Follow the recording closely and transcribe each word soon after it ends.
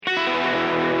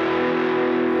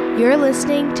You're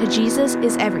listening to Jesus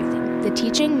is Everything, the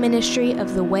teaching ministry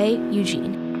of The Way,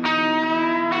 Eugene.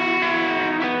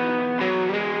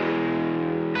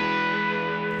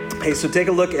 Hey, so take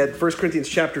a look at 1 Corinthians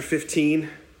chapter 15.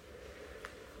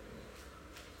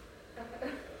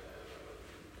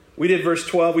 We did verse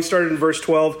 12. We started in verse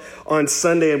 12 on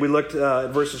Sunday, and we looked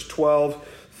at verses 12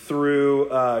 through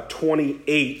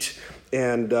 28.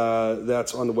 And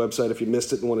that's on the website if you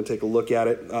missed it and want to take a look at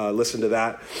it. Listen to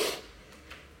that.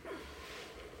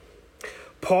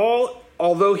 Paul,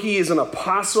 although he is an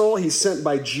apostle, he's sent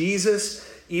by Jesus,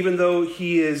 even though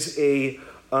he is a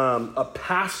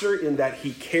pastor in that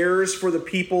he cares for the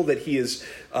people that he is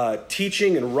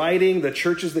teaching and writing, the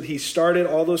churches that he started,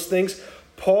 all those things.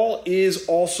 Paul is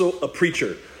also a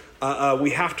preacher. We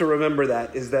have to remember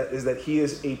that he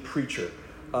is a preacher.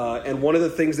 And one of the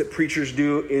things that preachers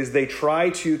do is they try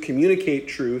to communicate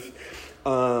truth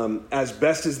as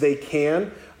best as they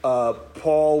can.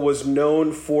 Paul was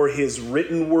known for his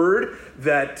written word,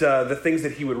 that the things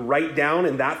that he would write down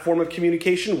in that form of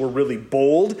communication were really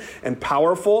bold and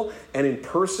powerful. And in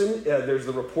person, there's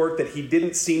the report that he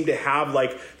didn't seem to have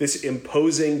like this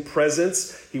imposing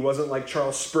presence. He wasn't like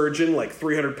Charles Spurgeon, like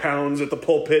 300 pounds at the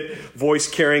pulpit, voice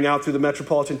carrying out through the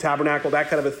Metropolitan Tabernacle, that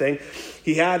kind of a thing.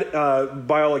 He had,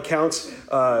 by all accounts,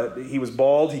 he was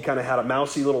bald. He kind of had a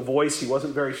mousy little voice. He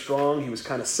wasn't very strong. He was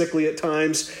kind of sickly at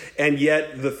times. And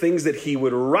yet the things that he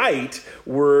would write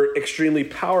were extremely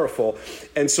powerful.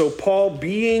 And so Paul,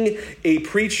 being a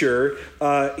preacher,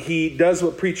 he does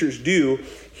what preachers do.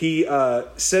 He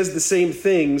says the same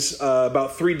things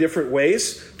about three different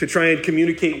ways to try and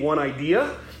communicate one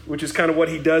idea, which is kind of what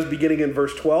he does beginning in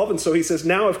verse 12. And so he says,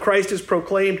 now if Christ is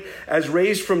proclaimed as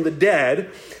raised from the dead,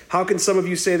 how can some of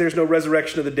you say there's no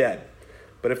resurrection of the dead?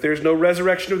 But if there's no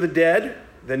resurrection of the dead,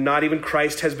 then not even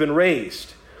Christ has been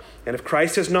raised. And if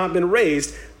Christ has not been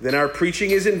raised, then our preaching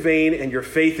is in vain and your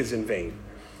faith is in vain.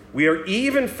 We are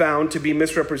even found to be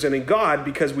misrepresenting God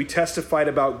because we testified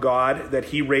about God that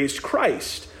he raised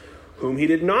Christ, whom he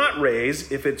did not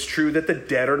raise, if it's true that the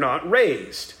dead are not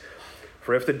raised.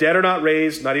 For if the dead are not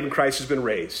raised, not even Christ has been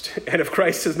raised. And if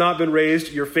Christ has not been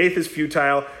raised, your faith is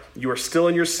futile, you are still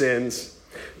in your sins.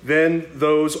 Then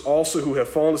those also who have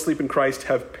fallen asleep in Christ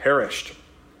have perished.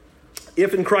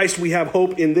 If in Christ we have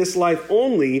hope in this life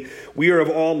only, we are of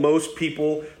all most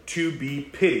people to be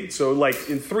pitied. So like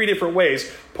in three different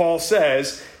ways, Paul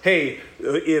says, hey,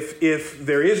 if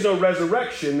there is no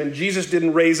resurrection, then Jesus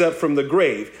didn't raise up from the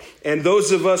grave. And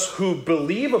those of us who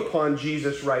believe upon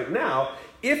Jesus right now,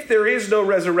 if there is no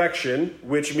resurrection,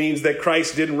 which means that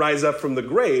Christ didn't rise up from the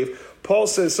grave, Paul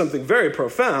says something very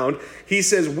profound. He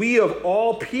says, we of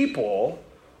all people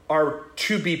are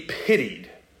to be pitied.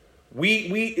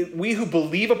 We who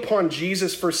believe upon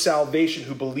Jesus for salvation,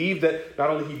 who believe that not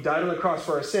only he died on the cross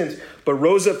for our sins, but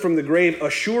rose up from the grave,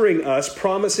 assuring us,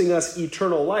 promising us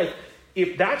eternal life.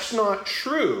 If that's not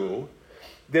true,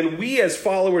 then we as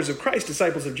followers of Christ,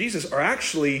 disciples of Jesus, are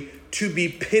actually to be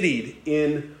pitied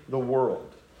in the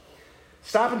world.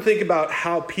 Stop and think about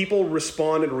how people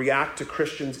respond and react to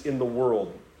Christians in the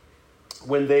world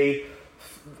when they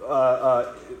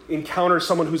encounter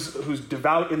someone who's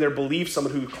devout in their belief,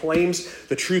 someone who claims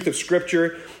the truth of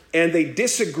Scripture, and they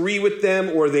disagree with them,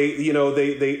 or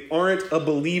they aren't a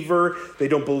believer, they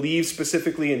don't believe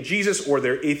specifically in Jesus, or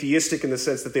they're atheistic in the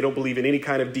sense that they don't believe in any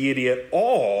kind of deity at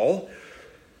all.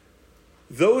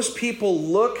 Those people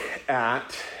look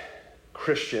at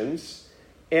Christians,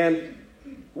 and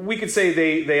we could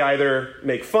say they either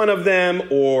make fun of them,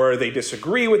 or they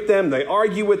disagree with them, they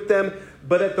argue with them.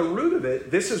 But at the root of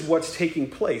it, this is what's taking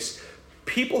place.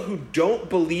 People who don't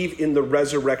believe in the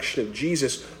resurrection of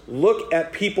Jesus look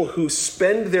at people who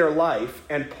spend their life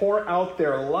and pour out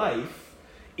their life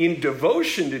in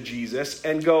devotion to Jesus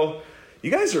and go, you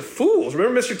guys are fools.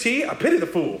 Remember Mr. T? I pity the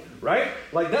fool, right?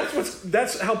 Like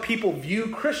that's how people view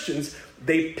Christians.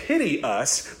 They pity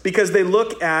us because they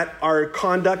look at our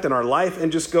conduct and our life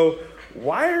and just go,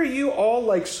 why are you all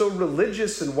like so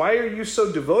religious and why are you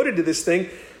so devoted to this thing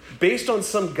based on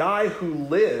some guy who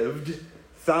lived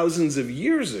thousands of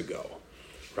years ago,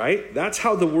 right? That's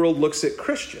how the world looks at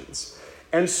Christians.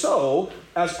 And so,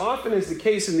 as often is the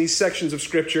case in these sections of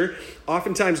Scripture,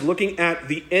 oftentimes looking at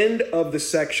the end of the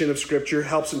section of Scripture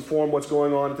helps inform what's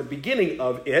going on at the beginning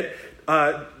of it.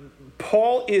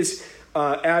 Paul is,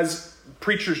 as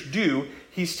preachers do,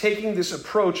 he's taking this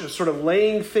approach of sort of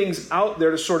laying things out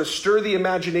there to sort of stir the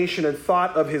imagination and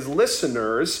thought of his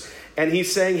listeners. And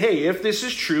he's saying, hey, if this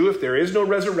is true, if there is no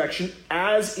resurrection,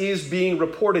 as is being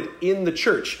reported in the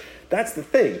church, that's the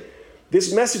thing.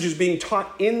 This message is being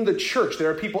taught in the church. There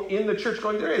are people in the church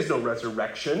going, there is no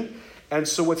resurrection. And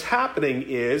so what's happening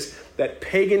is that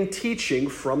pagan teaching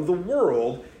from the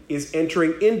world is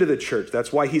entering into the church.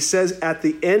 That's why he says at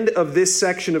the end of this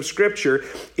section of Scripture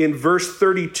in verse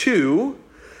 32,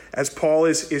 as Paul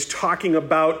is talking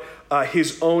about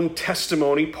his own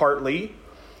testimony partly,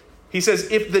 he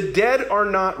says, if the dead are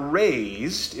not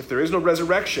raised, if there is no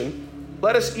resurrection,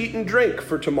 let us eat and drink,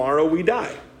 for tomorrow we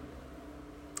die.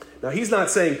 Now, he's not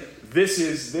saying this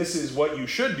is what you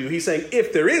should do. He's saying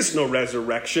if there is no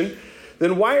resurrection,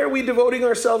 then why are we devoting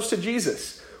ourselves to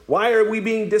Jesus? Why are we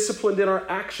being disciplined in our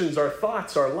actions, our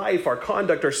thoughts, our life, our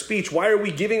conduct, our speech? Why are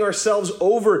we giving ourselves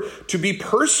over to be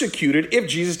persecuted if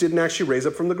Jesus didn't actually raise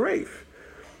up from the grave?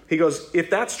 He goes, if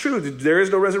that's true, there is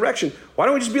no resurrection, why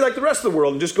don't we just be like the rest of the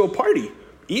world and just go party,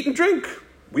 eat and drink?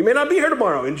 We may not be here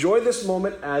tomorrow. Enjoy this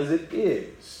moment as it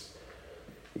is.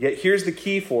 Yet here's the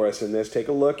key for us in this. Take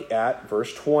a look at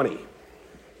verse 20.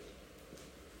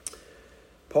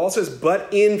 Paul says, but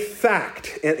in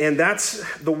fact, and that's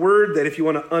the word that if you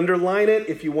want to underline it,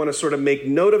 if you want to sort of make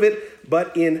note of it,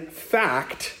 but in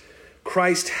fact,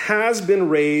 Christ has been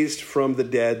raised from the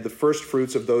dead, the first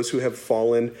fruits of those who have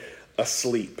fallen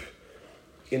asleep.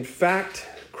 In fact,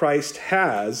 Christ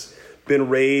has been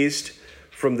raised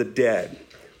from the dead.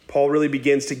 Paul really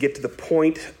begins to get to the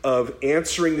point of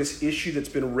answering this issue that's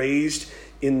been raised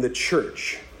in the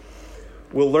church.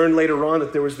 We'll learn later on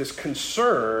that there was this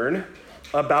concern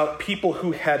about people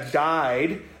who had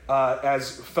died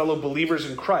as fellow believers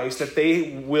in Christ, that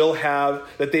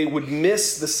they would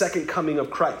miss the second coming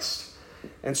of Christ.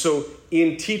 And so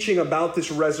in teaching about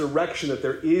this resurrection, that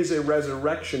there is a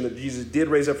resurrection, that Jesus did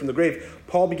raise up from the grave,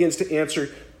 Paul begins to answer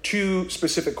two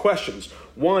specific questions.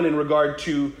 One in regard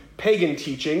to pagan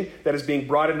teaching that is being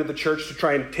brought into the church to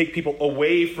try and take people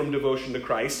away from devotion to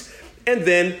Christ. And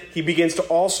then he begins to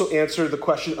also answer the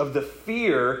question of the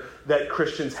fear that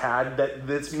Christians had, that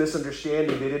this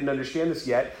misunderstanding, they didn't understand this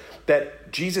yet,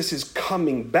 that Jesus is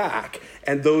coming back,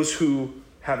 and those who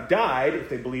have died, if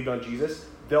they believed on Jesus,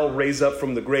 they'll raise up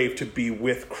from the grave to be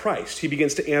with Christ. He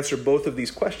begins to answer both of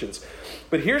these questions.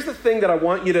 But here's the thing that I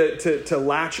want you to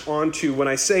latch onto when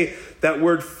I say that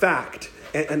word fact,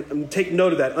 and take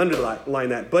note of that, underline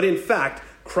that. But in fact,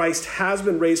 Christ has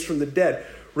been raised from the dead.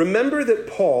 Remember that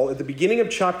Paul, at the beginning of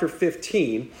chapter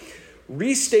 15,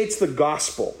 restates the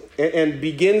gospel and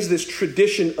begins this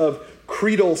tradition of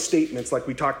creedal statements like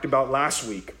we talked about last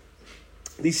week.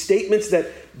 These statements that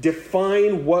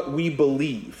define what we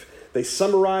believe. They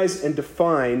summarize and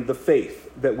define the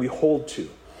faith that we hold to.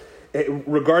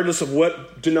 Regardless of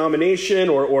what denomination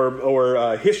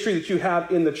or history that you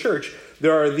have in the church,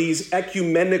 there are these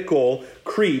ecumenical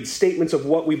creeds, statements of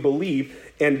what we believe.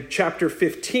 And chapter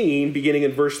 15, beginning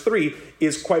in verse 3,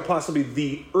 is quite possibly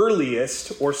the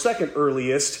earliest or second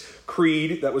earliest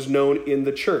creed that was known in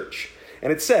the church.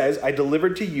 And it says, I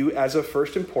delivered to you as of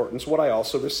first importance what I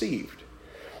also received.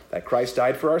 That Christ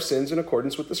died for our sins in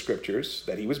accordance with the Scriptures,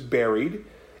 that he was buried,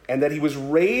 and that he was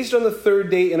raised on the third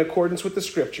day in accordance with the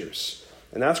Scriptures.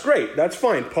 And that's great. That's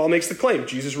fine. Paul makes the claim.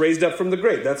 Jesus raised up from the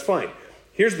grave. That's fine.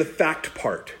 Here's the fact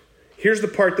part. Here's the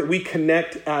part that we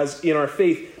connect as in our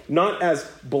faith, not as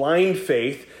blind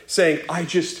faith, saying, I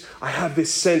have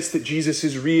this sense that Jesus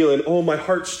is real, and oh, my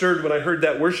heart stirred when I heard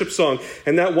that worship song,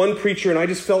 and that one preacher, and I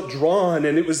just felt drawn,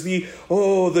 and it was the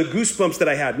goosebumps that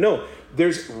I had. No,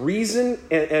 there's reason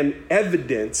and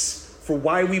evidence for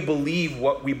why we believe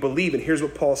what we believe. And here's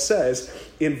what Paul says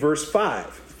in verse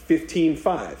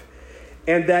 15:5.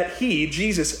 And that he,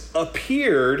 Jesus,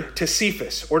 appeared to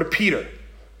Cephas, or to Peter,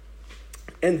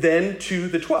 and then to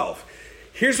the 12.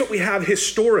 Here's what we have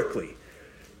historically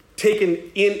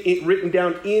written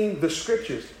down in the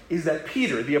Scriptures, is that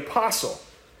Peter, the apostle,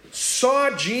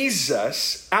 saw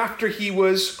Jesus after he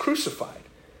was crucified.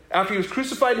 After he was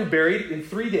crucified and buried in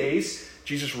 3 days,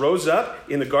 Jesus rose up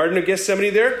in the Garden of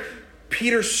Gethsemane there.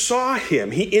 Peter saw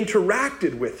him. He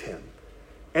interacted with him.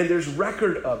 And there's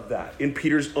record of that in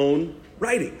Peter's own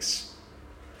writings.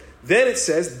 Then it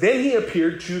says, then he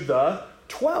appeared to the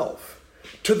 12.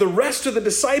 To the rest of the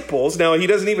disciples. Now, he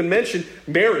doesn't even mention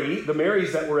Mary, the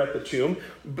Marys that were at the tomb,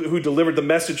 who delivered the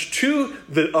message to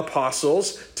the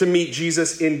apostles to meet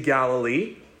Jesus in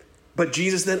Galilee. But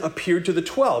Jesus then appeared to the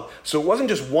 12. So it wasn't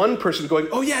just one person going,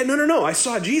 oh yeah, no, I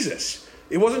saw Jesus.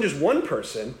 It wasn't just one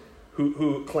person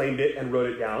who claimed it and wrote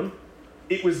it down.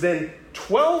 It was then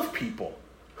 12 people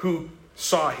who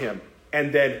saw him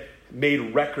and then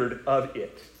made record of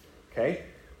it. Okay?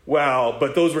 Well,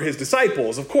 but those were his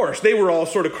disciples, of course. They were all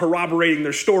sort of corroborating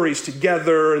their stories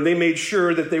together, and they made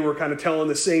sure that they were kind of telling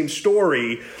the same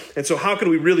story. And so how can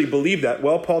we really believe that?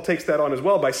 Well, Paul takes that on as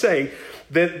well by saying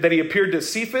that he appeared to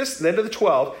Cephas, then to the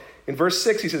 12. In verse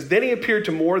 6, he says, then he appeared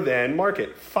to more than, mark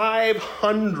it,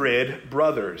 500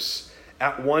 brothers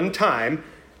at one time.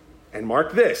 And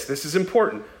mark this is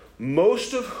important.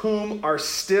 Most of whom are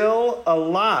still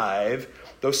alive,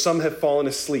 though some have fallen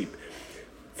asleep.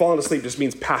 Fallen asleep just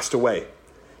means passed away.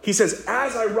 He says,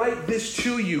 as I write this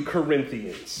to you,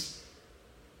 Corinthians.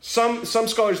 Some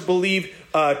scholars believe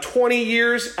 20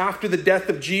 years after the death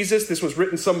of Jesus. This was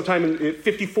written sometime in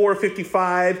 54,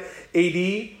 55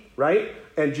 AD, right?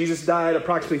 And Jesus died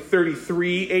approximately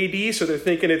 33 AD. So they're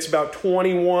thinking it's about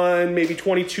 21, maybe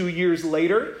 22 years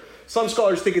later. Some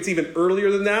scholars think it's even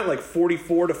earlier than that, like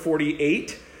 44 to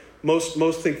 48.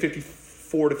 Most think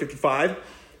 54 to 55.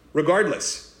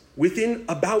 Regardless, within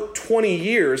about 20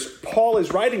 years, Paul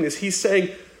is writing this. He's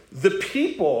saying the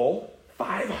people,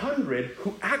 500,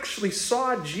 who actually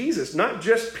saw Jesus, not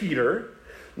just Peter,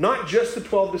 not just the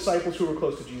 12 disciples who were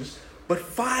close to Jesus, but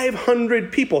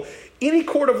 500 people. Any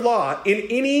court of law in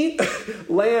any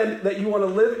land that you want to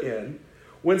live in,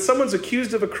 when someone's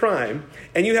accused of a crime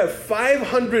and you have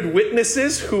 500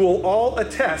 witnesses who will all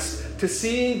attest to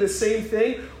seeing the same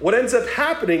thing, what ends up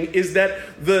happening is that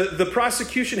the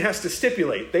prosecution has to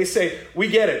stipulate. They say, we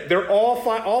get it. They're all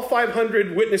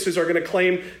 500 witnesses are going to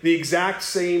claim the exact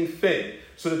same thing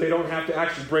so that they don't have to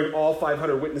actually bring all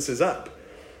 500 witnesses up,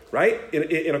 right?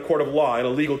 In a court of law, in a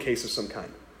legal case of some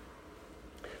kind.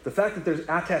 The fact that there's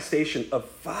attestation of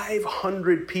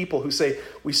 500 people who say,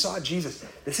 we saw Jesus.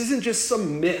 This isn't just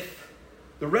some myth.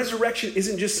 The resurrection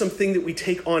isn't just something that we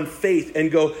take on faith and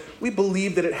go, we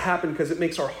believe that it happened because it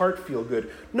makes our heart feel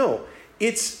good. No,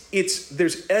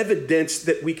 there's evidence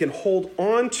that we can hold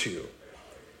on to.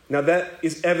 Now that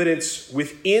is evidence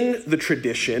within the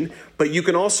tradition, but you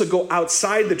can also go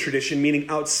outside the tradition, meaning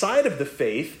outside of the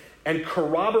faith, and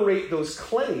corroborate those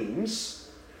claims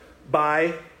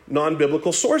by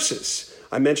non-biblical sources.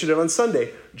 I mentioned it on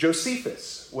Sunday.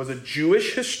 Josephus was a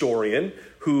Jewish historian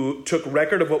who took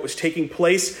record of what was taking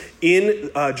place in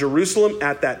Jerusalem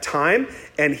at that time,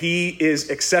 and he is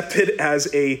accepted as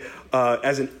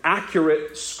an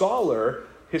accurate scholar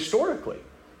historically.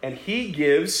 And he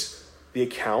gives the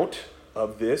account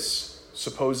of this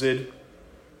supposed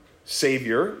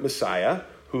Savior, Messiah,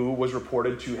 who was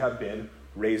reported to have been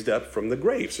raised up from the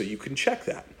grave. So you can check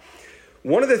that.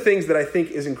 One of the things that I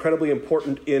think is incredibly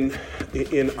important in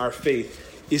our faith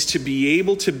is to be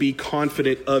able to be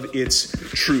confident of its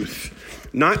truth,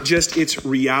 not just its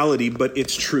reality, but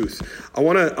its truth. I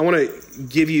want to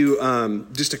give you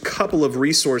just a couple of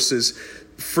resources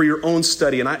for your own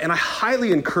study, and I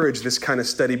highly encourage this kind of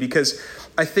study because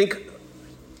I think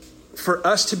for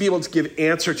us to be able to give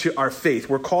answer to our faith,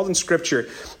 we're called in Scripture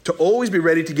to always be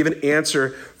ready to give an answer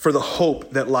for the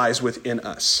hope that lies within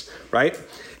us, right?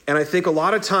 And I think a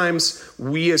lot of times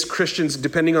we as Christians,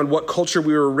 depending on what culture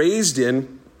we were raised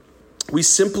in, we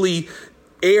simply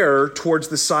err towards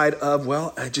the side of,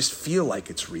 well, I just feel like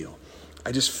it's real.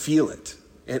 I just feel it.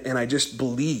 And I just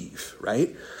believe,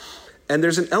 right? And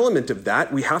there's an element of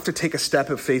that. We have to take a step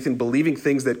of faith in believing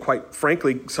things that, quite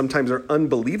frankly, sometimes are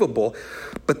unbelievable.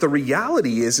 But the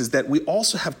reality is that we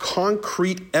also have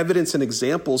concrete evidence and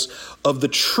examples of the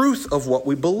truth of what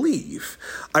we believe.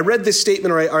 I read this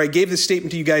statement, or I gave this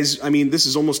statement to you guys. I mean, this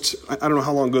is almost, I don't know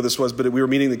how long ago this was, but we were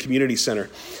meeting in the community center.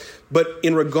 But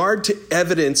in regard to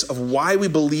evidence of why we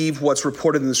believe what's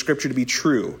reported in the Scripture to be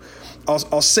true,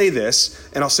 I'll say this,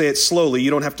 and I'll say it slowly.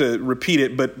 You don't have to repeat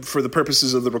it, but for the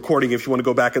purposes of the recording, if you want to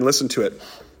go back and listen to it.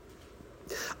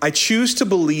 I choose to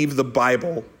believe the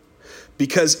Bible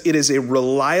because it is a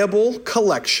reliable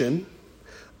collection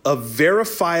of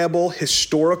verifiable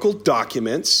historical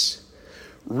documents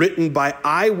written by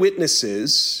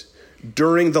eyewitnesses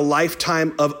during the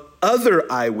lifetime of other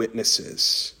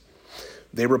eyewitnesses.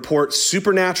 They report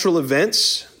supernatural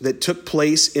events that took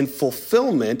place in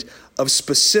fulfillment of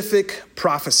specific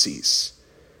prophecies,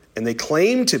 and they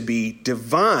claim to be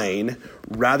divine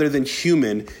rather than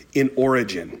human in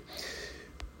origin.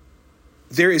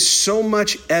 There is so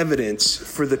much evidence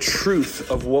for the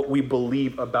truth of what we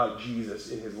believe about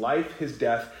Jesus in his life, his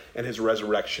death, and his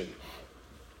resurrection.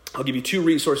 I'll give you two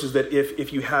resources that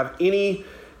if you have any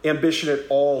ambition at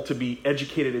all to be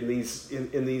educated in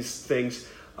these things,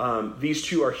 these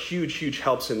two are huge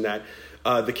helps in that.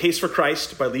 The Case for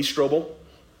Christ by Lee Strobel.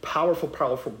 Powerful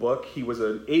book. He was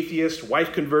an atheist,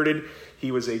 wife converted.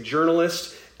 He was a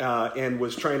journalist and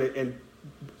was trying to and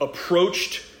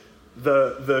approached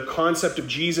the concept of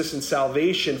Jesus and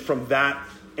salvation from that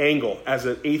angle as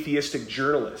an atheistic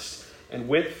journalist, and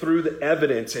went through the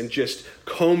evidence and just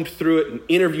combed through it and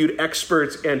interviewed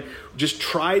experts and just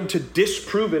tried to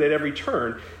disprove it at every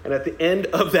turn. And at the end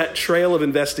of that trail of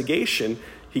investigation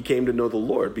he came to know the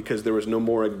Lord because there was no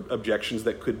more objections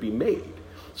that could be made.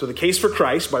 So The Case for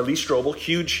Christ by Lee Strobel,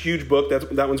 huge book.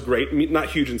 That one's great. Not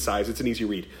huge in size. It's an easy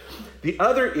read. The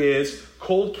other is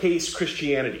Cold Case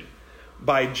Christianity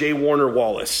by J. Warner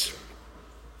Wallace.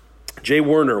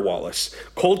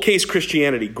 Cold Case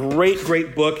Christianity.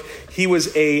 Great book. He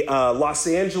was a Los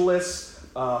Angeles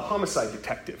homicide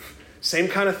detective. Same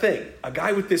kind of thing. A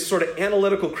guy with this sort of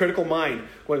analytical, critical mind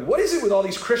going, what is it with all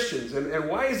these Christians? And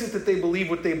why is it that they believe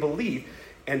what they believe?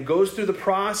 And goes through the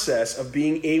process of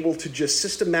being able to just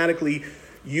systematically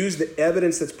use the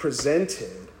evidence that's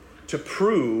presented to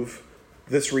prove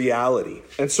this reality.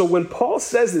 And so when Paul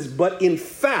says this, but in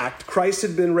fact, Christ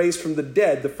had been raised from the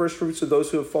dead, the first fruits of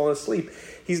those who have fallen asleep,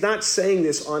 he's not saying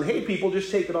this on, hey, people,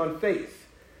 just take it on faith.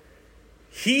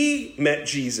 He met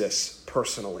Jesus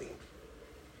personally.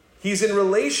 He's in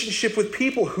relationship with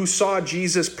people who saw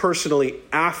Jesus personally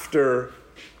after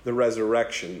the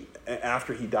resurrection,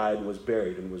 after he died and was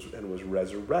buried and was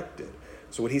resurrected.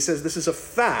 So when he says this is a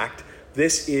fact,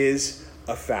 this is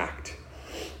a fact.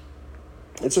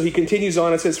 And so he continues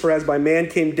on and says, for as by man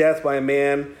came death, by a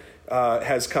man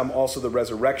has come also the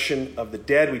resurrection of the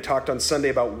dead. We talked on Sunday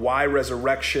about why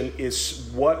resurrection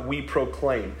is what we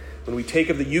proclaim. When we take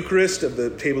of the Eucharist, of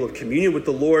the table of communion with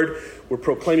the Lord, we're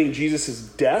proclaiming Jesus'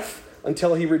 death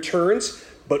until he returns.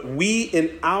 But we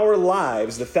in our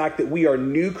lives, the fact that we are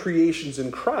new creations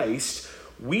in Christ,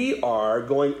 we are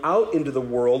going out into the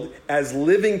world as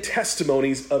living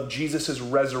testimonies of Jesus'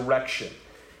 resurrection.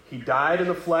 He died in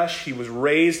the flesh. He was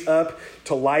raised up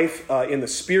to life in the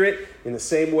Spirit. In the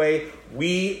same way,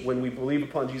 we, when we believe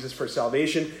upon Jesus for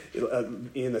salvation,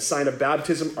 in the sign of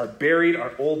baptism, are buried.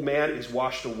 Our old man is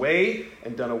washed away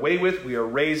and done away with. We are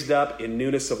raised up in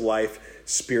newness of life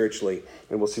spiritually.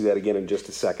 And we'll see that again in just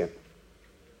a second.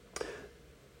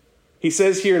 He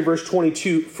says here in verse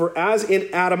 22, for as in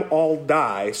Adam all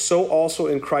die, so also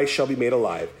in Christ shall be made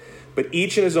alive, but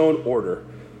each in his own order.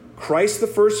 Christ the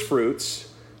first fruits,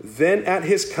 then at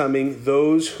his coming,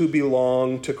 those who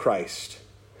belong to Christ.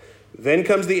 Then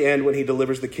comes the end when he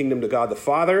delivers the kingdom to God the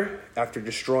Father after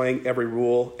destroying every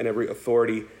rule and every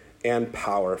authority and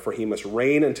power. For he must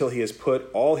reign until he has put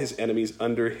all his enemies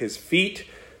under his feet.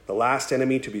 The last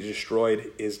enemy to be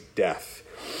destroyed is death.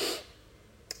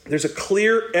 There's a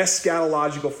clear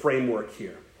eschatological framework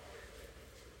here.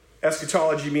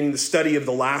 Eschatology meaning the study of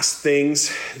the last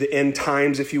things, the end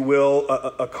times, if you will,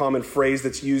 a common phrase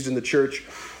that's used in the church.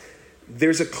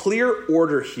 There's a clear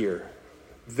order here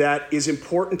that is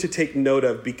important to take note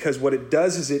of, because what it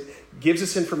does is it gives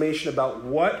us information about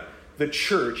what the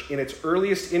church in its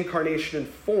earliest incarnation and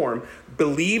form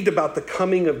believed about the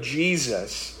coming of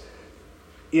Jesus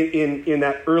in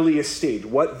that earliest stage,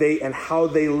 what they and how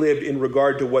they lived in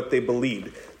regard to what they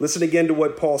believed. Listen again to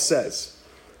what Paul says.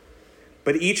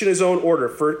 But each in his own order.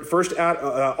 First,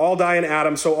 all die in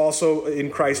Adam, so also in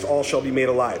Christ all shall be made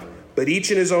alive. But each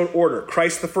in his own order.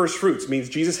 Christ the first fruits means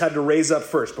Jesus had to raise up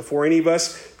first. Before any of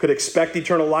us could expect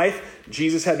eternal life,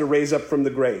 Jesus had to raise up from the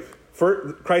grave.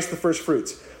 Christ the first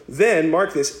fruits. Then,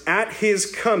 mark this, at his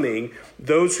coming,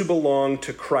 those who belong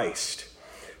to Christ.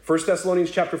 1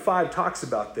 Thessalonians chapter 5 talks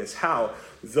about this, how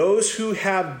those who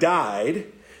have died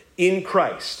in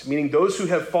Christ, meaning those who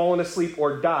have fallen asleep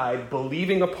or died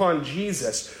believing upon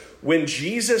Jesus, when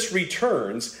Jesus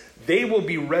returns, they will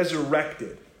be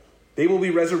resurrected. They will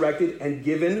be resurrected and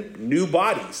given new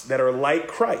bodies that are like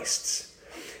Christ's.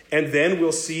 And then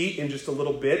we'll see in just a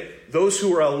little bit, those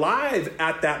who are alive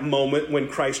at that moment when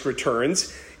Christ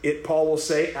returns, Paul will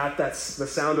say, at the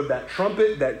sound of that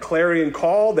trumpet, that clarion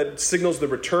call that signals the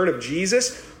return of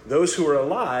Jesus, those who are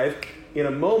alive in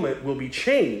a moment will be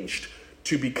changed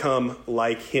to become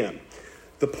like him.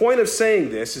 The point of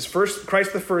saying this is first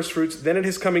Christ the first fruits, then at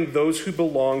his coming those who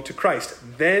belong to Christ.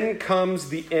 Then comes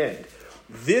the end.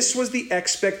 This was the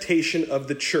expectation of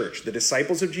the church, the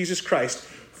disciples of Jesus Christ,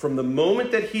 from the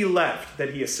moment that he left,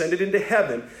 that he ascended into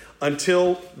heaven,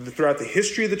 until throughout the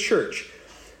history of the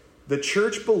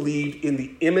church believed in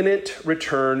the imminent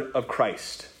return of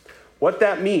Christ. What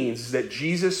that means is that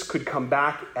Jesus could come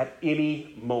back at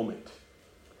any moment.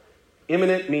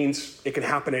 Imminent means it can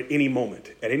happen at any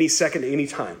moment, at any second, at any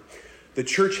time. The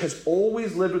church has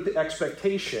always lived with the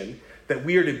expectation that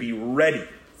we are to be ready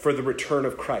for the return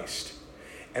of Christ.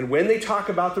 And when they talk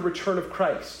about the return of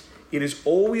Christ, it is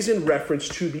always in reference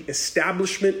to the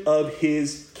establishment of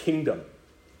his kingdom.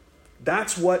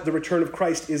 That's what the return of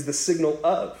Christ is the signal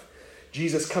of.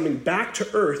 Jesus coming back to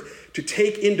earth to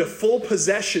take into full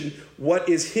possession what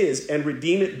is his and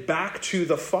redeem it back to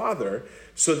the Father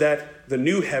so that the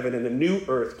new heaven and the new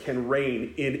earth can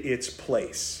reign in its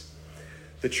place.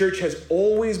 The church has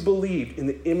always believed in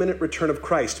the imminent return of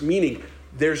Christ, meaning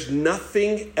there's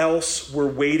nothing else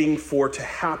we're waiting for to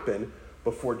happen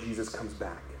before Jesus comes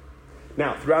back.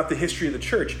 Now, throughout the history of the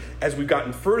church, as we've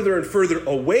gotten further and further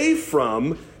away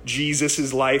from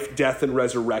Jesus' life, death, and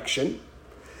resurrection,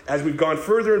 as we've gone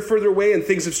further and further away and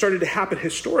things have started to happen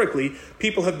historically,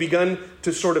 people have begun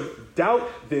to sort of doubt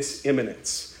this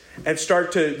imminence and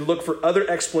start to look for other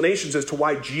explanations as to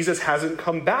why Jesus hasn't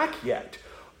come back yet.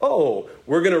 Oh,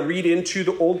 we're going to read into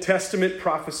the Old Testament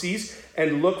prophecies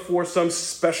and look for some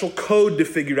special code to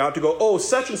figure out to go, oh,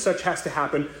 such and such has to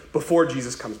happen before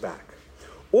Jesus comes back.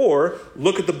 Or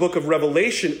look at the book of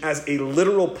Revelation as a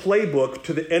literal playbook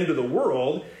to the end of the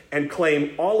world and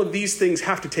claim all of these things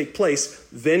have to take place,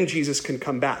 then Jesus can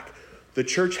come back. The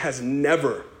church has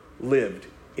never lived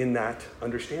in that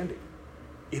understanding.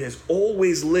 It has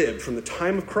always lived from the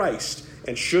time of Christ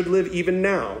and should live even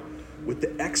now with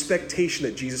the expectation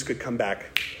that Jesus could come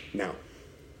back now.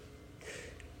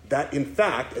 That, in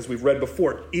fact, as we've read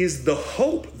before, is the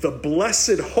hope, the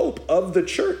blessed hope of the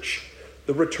church,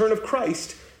 the return of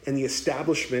Christ and the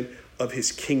establishment of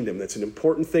his kingdom. That's an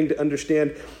important thing to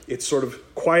understand. It's sort of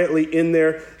quietly in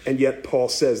there, and yet Paul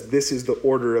says this is the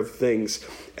order of things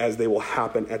as they will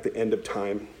happen at the end of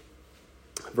time.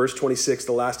 Verse 26,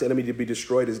 the last enemy to be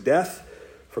destroyed is death,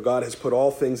 for God has put all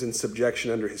things in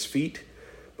subjection under his feet.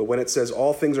 But when it says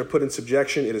all things are put in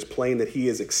subjection, it is plain that he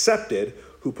is accepted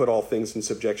who put all things in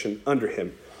subjection under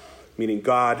him, meaning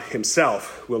God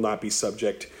himself will not be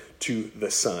subject to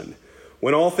the Son.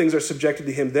 When all things are subjected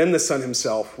to him, then the Son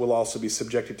himself will also be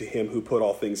subjected to him who put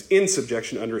all things in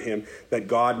subjection under him, that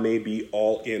God may be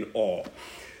all in all.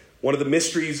 One of the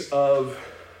mysteries of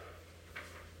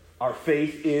our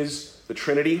faith is the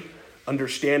Trinity,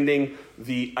 understanding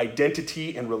the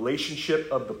identity and relationship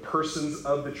of the persons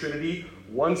of the Trinity.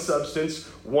 One substance,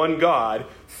 one God,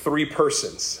 three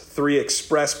persons, three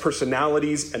express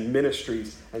personalities and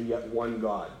ministries, and yet one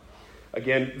God.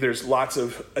 Again, there's lots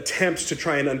of attempts to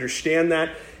try and understand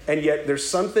that, and yet there's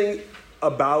something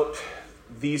about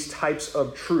these types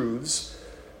of truths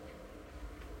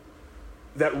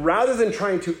that rather than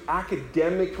trying to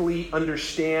academically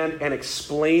understand and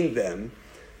explain them,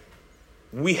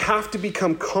 we have to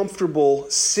become comfortable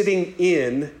sitting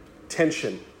in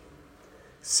tension,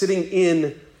 sitting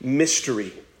in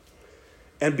mystery,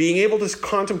 and being able to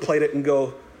contemplate it and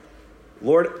go,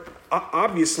 Lord,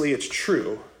 obviously it's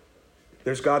true.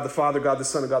 There's God the Father, God the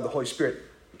Son, and God the Holy Spirit.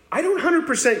 I don't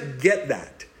 100% get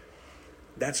that.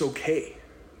 That's okay.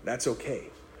 That's okay.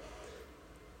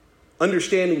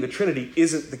 Understanding the Trinity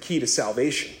isn't the key to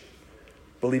salvation.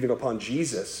 Believing upon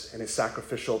Jesus and his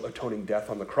sacrificial atoning death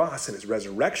on the cross and his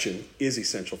resurrection is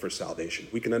essential for salvation.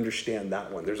 We can understand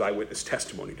that one. There's eyewitness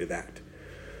testimony to that.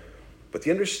 But the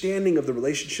understanding of the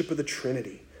relationship of the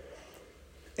Trinity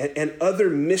and other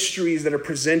mysteries that are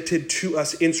presented to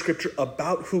us in Scripture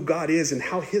about who God is and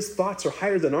how his thoughts are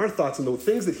higher than our thoughts, and the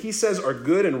things that he says are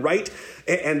good and right,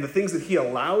 and the things that he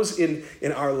allows in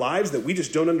our lives that we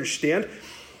just don't understand.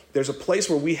 There's a place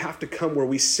where we have to come where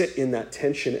we sit in that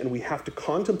tension and we have to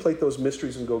contemplate those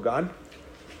mysteries and go, God,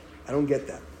 I don't get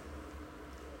that.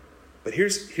 But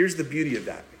here's the beauty of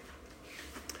that.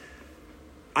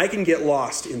 I can get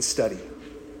lost in study.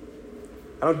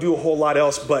 I don't do a whole lot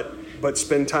else but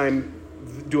spend time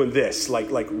doing this,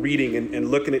 like reading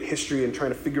and looking at history and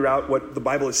trying to figure out what the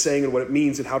Bible is saying and what it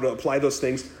means and how to apply those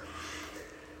things.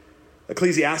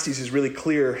 Ecclesiastes is really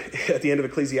clear. At the end of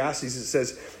Ecclesiastes, it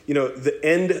says, the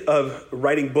end of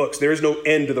writing books, there is no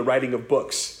end to the writing of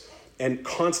books. And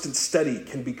constant study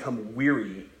can become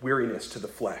weariness to the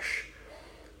flesh.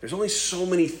 There's only so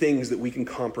many things that we can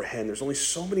comprehend. There's only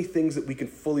so many things that we can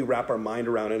fully wrap our mind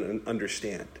around and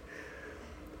understand.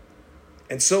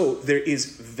 And so there is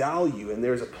value and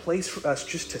there's a place for us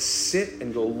just to sit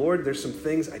and go, Lord, there's some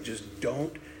things I just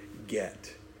don't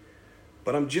get.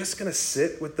 But I'm just going to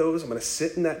sit with those. I'm going to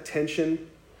sit in that tension.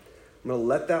 I'm going to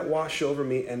let that wash over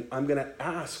me. And I'm going to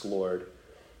ask, Lord,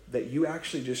 that you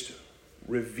actually just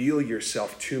reveal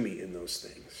yourself to me in those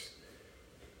things.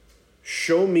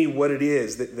 Show me what it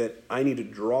is that I need to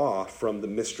draw from the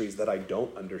mysteries that I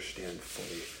don't understand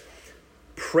fully.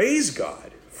 Praise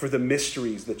God for the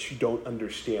mysteries that you don't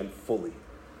understand fully.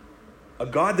 A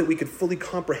God that we could fully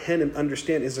comprehend and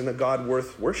understand isn't a God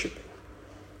worth worshiping.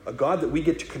 A God that we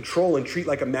get to control and treat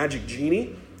like a magic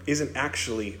genie isn't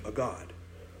actually a God.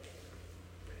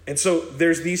 And so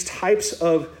there's these types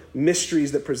of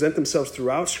mysteries that present themselves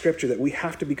throughout Scripture that we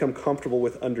have to become comfortable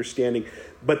with understanding.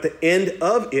 But the end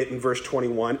of it in verse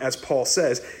 21, as Paul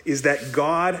says, is that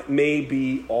God may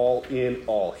be all in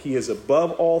all. He is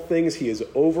above all things, he is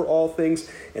over all things,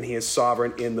 and he is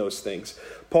sovereign in those things.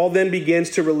 Paul then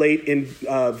begins to relate in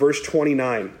verse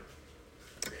 29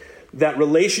 that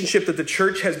relationship that the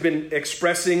church has been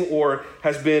expressing or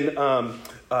has been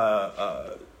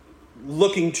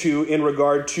looking to in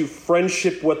regard to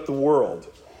friendship with the world.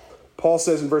 Paul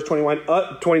says in verse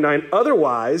 29,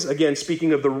 otherwise, again,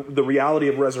 speaking of the reality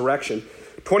of resurrection,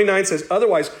 29 says,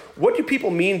 otherwise, what do people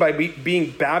mean by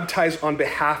being baptized on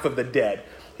behalf of the dead?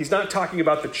 He's not talking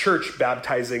about the church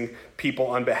baptizing people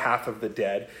on behalf of the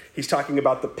dead. He's talking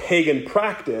about the pagan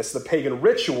practice, the pagan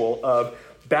ritual of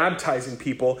baptizing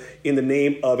people in the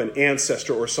name of an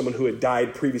ancestor or someone who had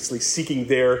died previously, seeking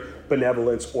their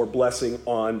benevolence or blessing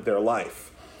on their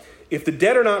life. If the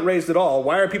dead are not raised at all,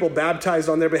 why are people baptized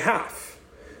on their behalf?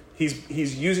 He's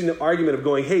using the argument of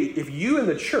going, hey, if you in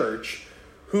the church,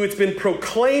 who it's been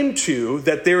proclaimed to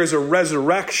that there is a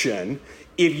resurrection,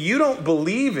 if you don't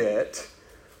believe it,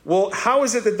 well, how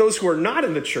is it that those who are not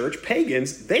in the church,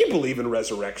 pagans, they believe in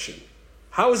resurrection?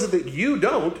 How is it that you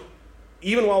don't,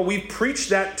 even while we've preached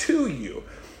that to you?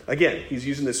 Again, he's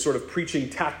using this sort of preaching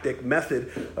tactic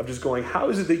method of just going, how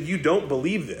is it that you don't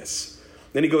believe this?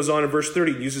 Then he goes on in verse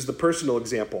 30, uses the personal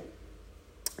example.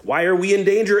 Why are we in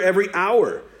danger every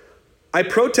hour? I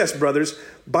protest, brothers,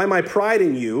 by my pride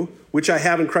in you, which I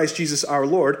have in Christ Jesus our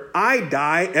Lord, I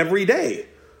die every day.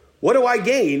 What do I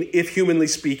gain if, humanly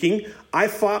speaking, I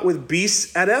fought with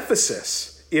beasts at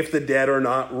Ephesus, if the dead are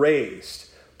not raised?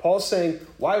 Paul's saying,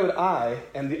 why would I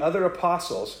and the other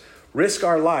apostles risk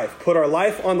our life, put our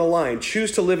life on the line,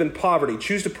 choose to live in poverty,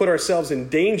 choose to put ourselves in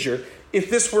danger if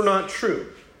this were not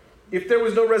true? If there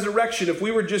was no resurrection, if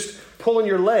we were just pulling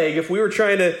your leg, if we were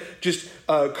trying to just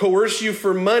coerce you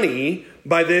for money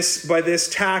by this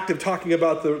tact of talking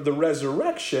about the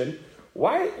resurrection,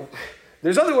 why?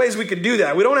 There's other ways we could do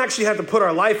that. We don't actually have to put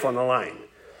our life on the line.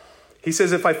 He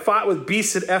says, if I fought with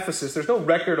beasts at Ephesus, there's no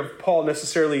record of Paul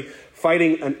necessarily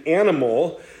fighting an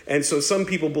animal. And so some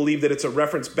people believe that it's a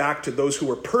reference back to those who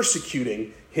were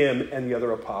persecuting him and the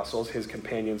other apostles, his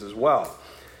companions as well.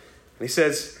 And he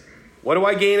says, what do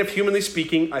I gain if, humanly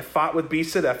speaking, I fought with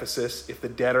beasts at Ephesus if the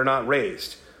dead are not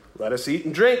raised? Let us eat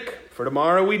and drink, for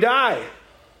tomorrow we die.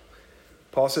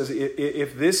 Paul says,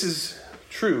 if this is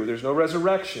true, there's no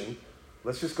resurrection,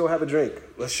 let's just go have a drink.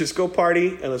 Let's just go party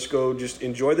and let's go just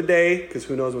enjoy the day, because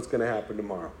who knows what's going to happen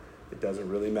tomorrow. It doesn't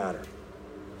really matter.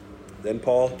 Then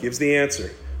Paul gives the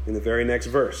answer in the very next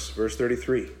verse, verse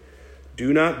 33.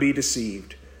 Do not be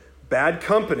deceived. Bad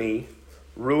company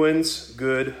ruins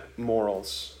good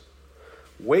morals.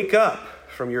 Wake up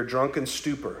from your drunken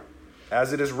stupor,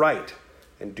 as it is right,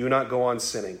 and do not go on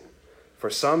sinning.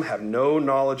 For some have no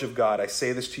knowledge of God. I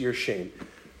say this to your shame.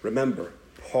 Remember,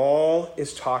 Paul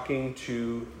is talking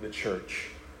to the church.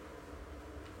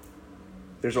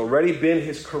 There's already been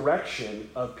his correction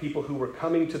of people who were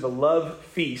coming to the love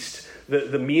feast,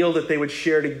 the meal that they would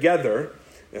share together,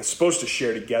 supposed to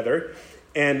share together.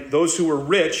 And those who were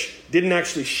rich didn't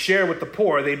actually share with the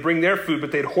poor. They'd bring their food,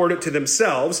 but they'd hoard it to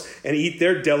themselves and eat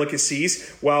their delicacies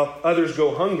while others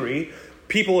go hungry.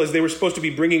 People, as they were supposed to be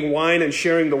bringing wine and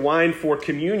sharing the wine for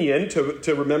communion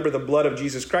to remember the blood of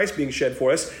Jesus Christ being shed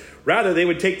for us, rather they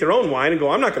would take their own wine and go,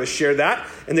 I'm not going to share that.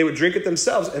 And they would drink it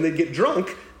themselves, and they'd get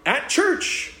drunk at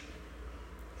church.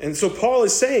 And so Paul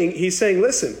is saying,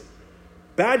 listen,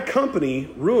 bad company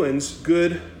ruins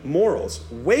good morals.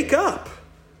 Wake up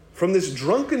from this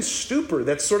drunken stupor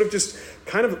that's sort of just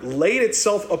kind of laid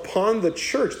itself upon the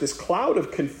church, this cloud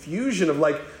of confusion of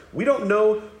like, we don't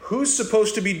know who's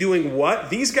supposed to be doing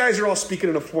what. These guys are all speaking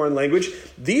in a foreign language.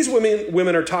 These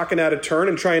women are talking out of turn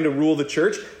and trying to rule the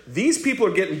church. These people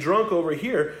are getting drunk over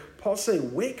here. Paul's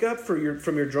saying, wake up from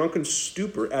your drunken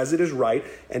stupor, as it is right,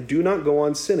 and do not go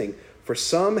on sinning, for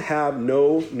some have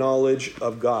no knowledge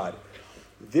of God.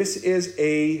 This is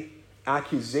a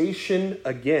accusation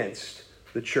against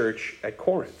the church at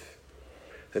Corinth,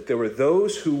 that there were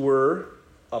those who were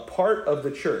a part of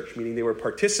the church, meaning they were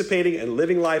participating and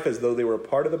living life as though they were a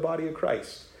part of the body of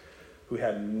Christ, who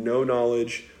had no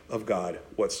knowledge of God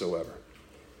whatsoever.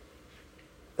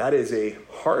 That is a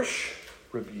harsh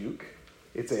rebuke.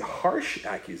 It's a harsh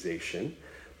accusation,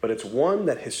 but it's one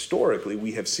that historically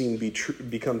we have seen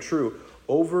become true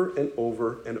over and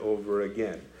over and over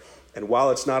again. And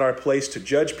while it's not our place to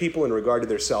judge people in regard to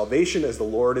their salvation, as the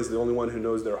Lord is the only one who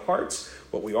knows their hearts,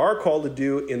 what we are called to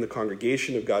do in the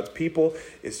congregation of God's people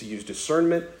is to use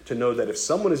discernment to know that if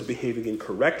someone is behaving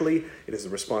incorrectly, it is the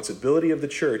responsibility of the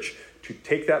church to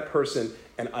take that person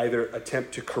and either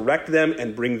attempt to correct them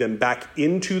and bring them back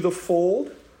into the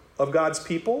fold of God's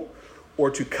people, or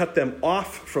to cut them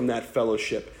off from that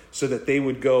fellowship so that they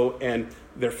would go and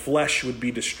their flesh would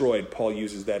be destroyed. Paul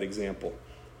uses that example,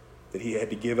 that he had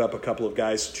to give up a couple of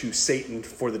guys to Satan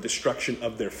for the destruction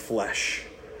of their flesh.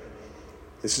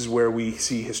 This is where we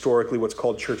see historically what's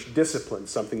called church discipline,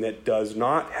 something that does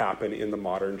not happen in the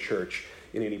modern church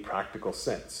in any practical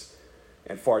sense.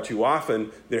 And far too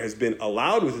often, there has been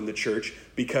allowed within the church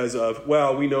because of,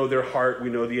 well, we know their heart, we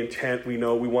know the intent, we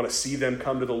know we want to see them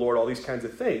come to the Lord, all these kinds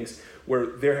of things, where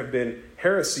there have been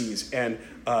heresies and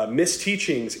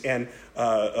misteachings and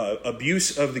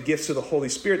abuse of the gifts of the Holy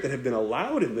Spirit that have been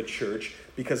allowed in the church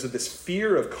because of this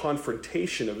fear of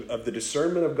confrontation, of the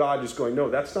discernment of God just going, no,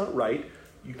 that's not right.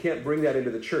 You can't bring that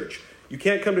into the church. You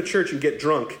can't come to church and get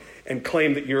drunk and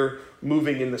claim that you're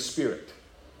moving in the Spirit.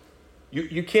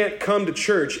 You can't come to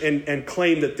church and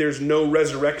claim that there's no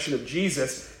resurrection of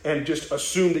Jesus and just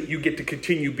assume that you get to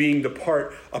continue being a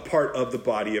part of the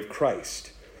body of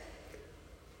Christ.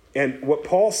 And what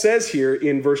Paul says here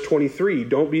in verse 33,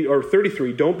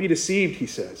 33, don't be deceived, he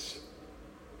says.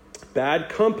 Bad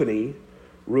company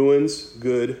ruins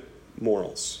good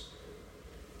morals.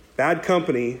 Bad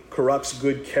company corrupts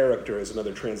good character is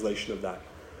another translation of that.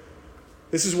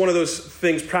 This is one of those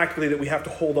things practically that we have to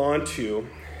hold on to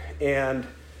and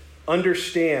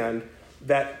understand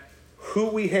that who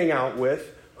we hang out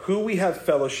with, who we have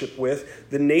fellowship with,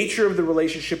 the nature of the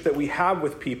relationship that we have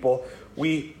with people,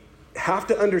 we have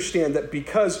to understand that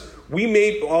because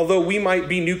although we might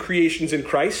be new creations in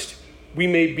Christ, we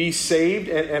may be saved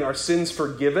and our sins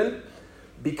forgiven,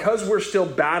 because we're still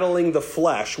battling the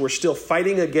flesh, we're still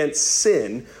fighting against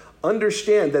sin,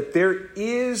 understand that there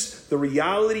is the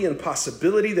reality and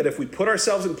possibility that if we put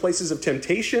ourselves in places of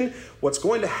temptation, what's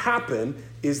going to happen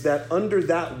is that under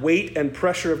that weight and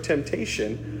pressure of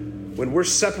temptation, when we're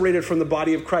separated from the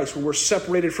body of Christ, when we're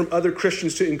separated from other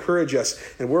Christians to encourage us,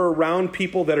 and we're around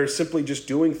people that are simply just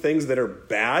doing things that are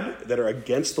bad, that are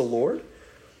against the Lord,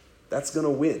 that's going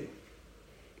to win.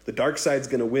 The dark side's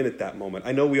going to win at that moment.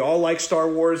 I know we all like Star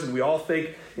Wars, and we all think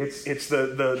it's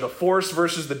the Force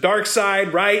versus the dark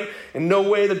side, right? And no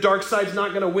way the dark side's not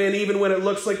going to win, even when it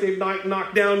looks like they've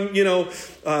knocked down,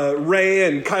 Rey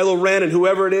and Kylo Ren and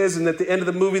whoever it is, and at the end of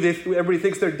the movie, everybody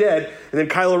thinks they're dead, and then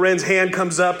Kylo Ren's hand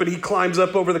comes up, and he climbs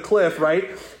up over the cliff, right?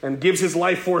 And gives his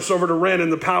life force over to Ren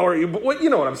and the power. You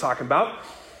know what I'm talking about.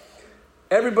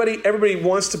 Everybody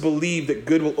wants to believe that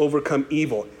good will overcome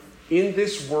evil. In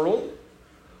this world,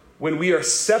 when we are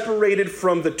separated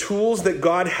from the tools that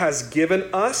God has given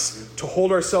us to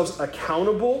hold ourselves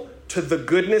accountable to the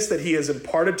goodness that he has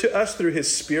imparted to us through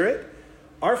his Spirit,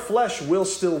 our flesh will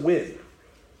still win.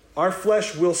 Our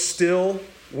flesh will still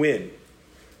win.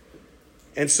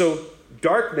 And so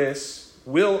darkness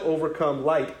will overcome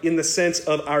light in the sense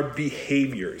of our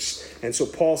behaviors. And so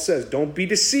Paul says, don't be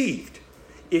deceived.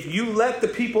 If you let the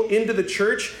people into the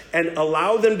church and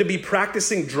allow them to be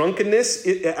practicing drunkenness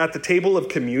at the table of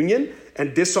communion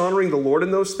and dishonoring the Lord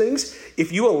in those things,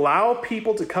 if you allow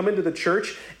people to come into the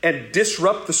church and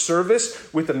disrupt the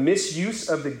service with a misuse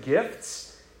of the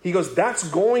gifts, he goes, that's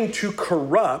going to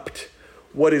corrupt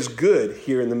what is good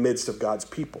here in the midst of God's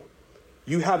people.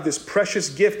 You have this precious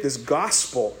gift, this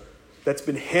gospel that's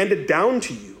been handed down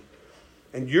to you.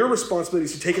 And your responsibility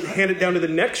is to take it and hand it down to the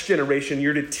next generation.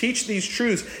 You're to teach these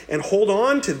truths and hold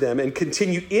on to them and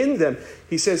continue in them.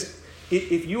 He says,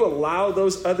 if you allow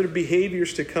those other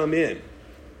behaviors to come in,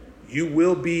 you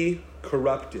will be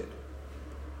corrupted.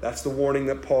 That's the warning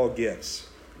that Paul gives.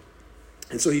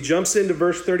 And so he jumps into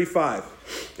verse 35.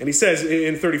 And he says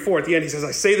in 34 at the end, he says,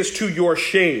 I say this to your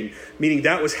shame, meaning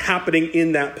that was happening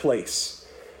in that place.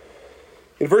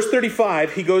 In verse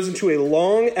 35, he goes into a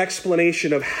long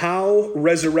explanation of how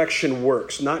resurrection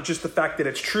works. Not just the fact that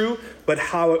it's true, but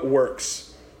how it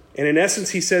works. And in essence,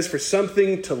 he says, for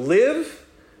something to live,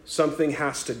 something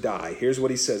has to die. Here's what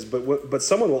he says. But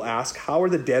someone will ask, how are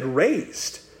the dead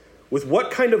raised? With what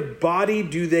kind of body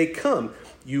do they come?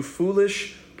 You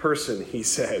foolish person, he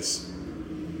says.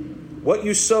 What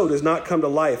you sow does not come to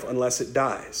life unless it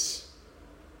dies.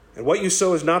 And what you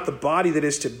sow is not the body that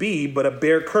is to be, but a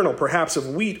bare kernel, perhaps of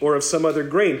wheat or of some other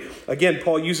grain. Again,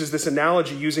 Paul uses this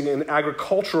analogy using an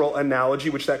agricultural analogy,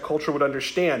 which that culture would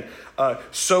understand,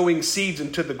 sowing seeds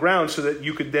into the ground so that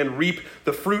you could then reap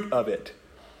the fruit of it.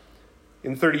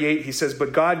 In 38, he says,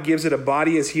 but God gives it a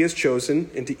body as he has chosen,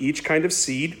 and to each kind of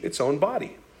seed its own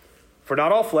body. For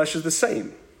not all flesh is the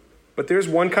same, but there's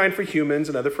one kind for humans,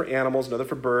 another for animals, another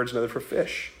for birds, another for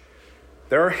fish.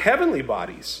 There are heavenly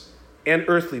bodies and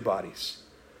earthly bodies.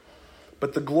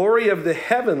 But the glory of the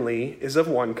heavenly is of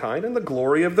one kind, and the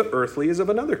glory of the earthly is of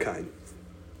another kind.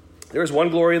 There is one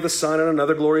glory of the sun, and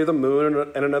another glory of the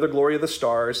moon, and another glory of the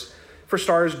stars. For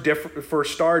star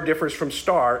differs from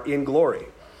star in glory.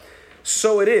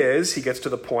 So it is, he gets to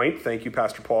the point, thank you,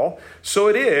 Pastor Paul, so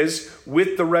it is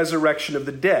with the resurrection of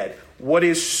the dead. What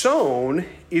is sown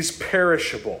is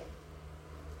perishable.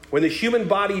 When the human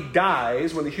body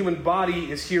dies, when the human body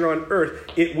is here on earth,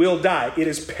 it will die. It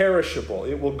is perishable.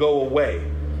 It will go away.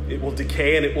 It will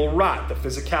decay and it will rot. The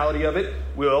physicality of it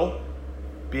will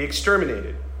be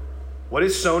exterminated. What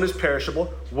is sown is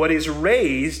perishable. What is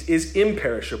raised is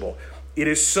imperishable. It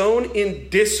is sown in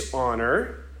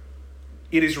dishonor.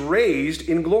 It is raised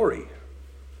in glory.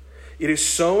 It is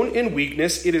sown in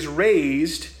weakness. It is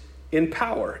raised in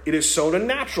power. It is sown a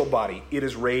natural body. It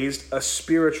is raised a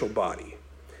spiritual body.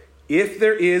 If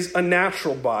there is a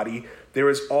natural body, there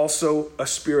is also a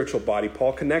spiritual body.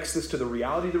 Paul connects this to the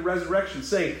reality of the resurrection,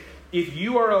 saying, if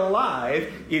you are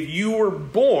alive, if you were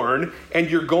born, and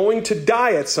you're going to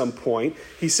die at some point,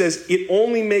 he says it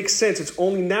only makes sense, it's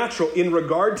only natural in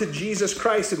regard to Jesus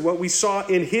Christ and what we saw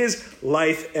in his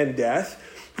life and death,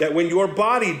 that when your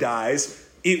body dies,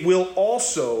 it will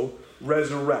also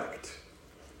resurrect.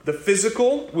 The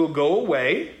physical will go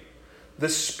away, the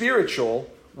spiritual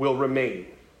will remain.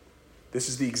 This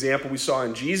is the example we saw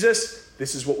in Jesus.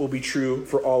 This is what will be true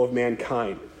for all of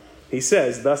mankind. He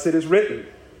says, thus it is written,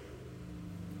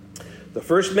 the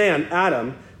first man,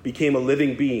 Adam, became a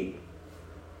living being.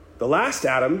 The last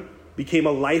Adam became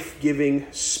a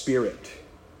life-giving spirit.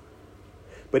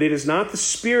 But it is not the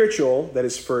spiritual that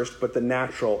is first, but the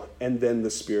natural, and then the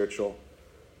spiritual.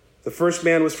 The first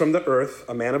man was from the earth,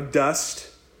 a man of dust.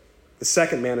 The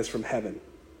second man is from heaven.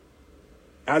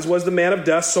 As was the man of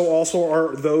dust, so also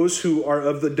are those who are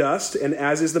of the dust. And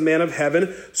as is the man of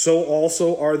heaven, so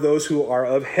also are those who are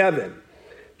of heaven.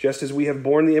 Just as we have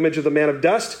borne the image of the man of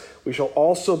dust, we shall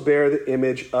also bear the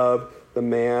image of the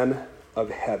man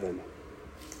of heaven.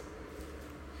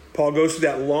 Paul goes through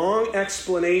that long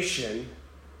explanation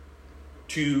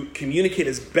to communicate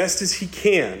as best as he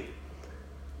can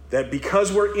that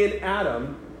because we're in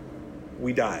Adam,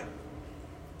 we die.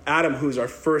 Adam, who is our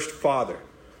first father,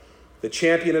 the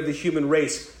champion of the human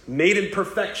race, made in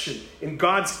perfection, in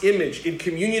God's image, in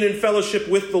communion and fellowship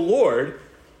with the Lord,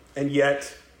 and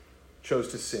yet chose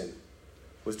to sin,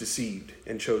 was deceived,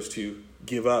 and chose to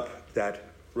give up that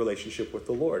relationship with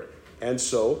the Lord. And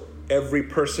so every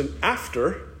person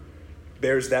after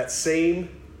bears that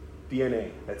same DNA,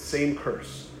 that same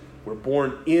curse. We're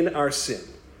born in our sin.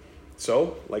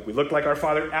 So, like we look like our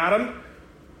father Adam,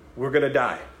 we're going to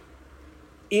die.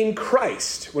 In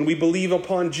Christ, when we believe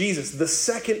upon Jesus, the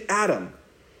second Adam,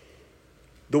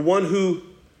 the one who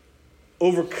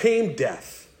overcame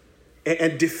death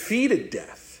and defeated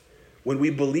death, when we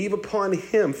believe upon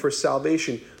him for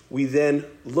salvation, we then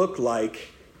look like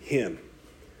him.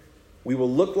 We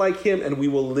will look like him and we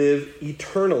will live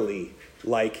eternally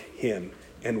like him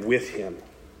and with him.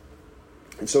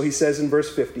 And so he says in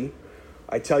verse 50,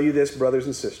 I tell you this, brothers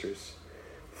and sisters,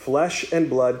 flesh and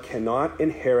blood cannot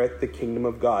inherit the kingdom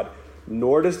of God,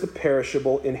 nor does the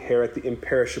perishable inherit the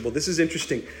imperishable. This is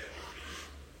interesting.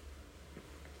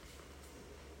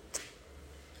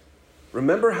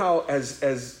 Remember how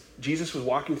as Jesus was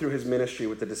walking through his ministry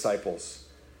with the disciples,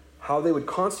 how they would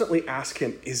constantly ask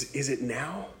him, is it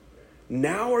now?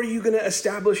 Now are you going to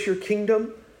establish your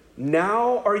kingdom?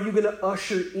 Now are you going to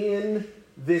usher in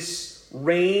this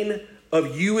reign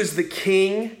of you as the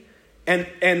king?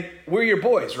 And we're your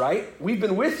boys, right? We've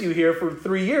been with you here for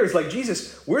 3 years. Like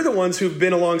Jesus, we're the ones who've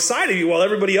been alongside of you while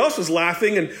everybody else was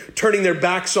laughing and turning their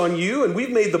backs on you. And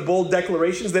we've made the bold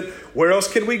declarations that where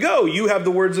else can we go? You have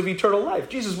the words of eternal life.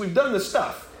 Jesus, we've done this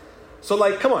stuff. So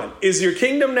like, come on, is your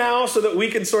kingdom now so that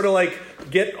we can sort of like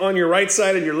get on your right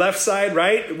side and your left side,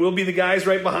 right? We'll be the guys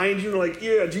right behind you. Like,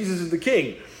 yeah, Jesus is the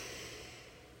king.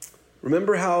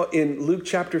 Remember how in Luke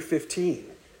chapter 15,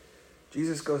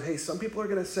 Jesus goes, hey, some people are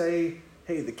going to say,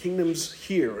 hey, the kingdom's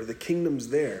here or the kingdom's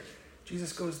there.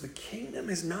 Jesus goes, the kingdom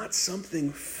is not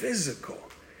something physical.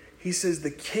 He says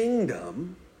the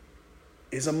kingdom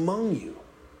is among you.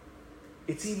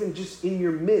 It's even just in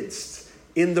your midst,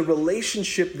 in the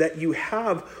relationship that you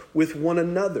have with one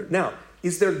another. Now,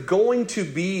 is there going to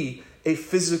be a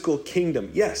physical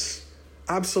kingdom? Yes,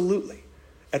 absolutely.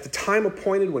 At the time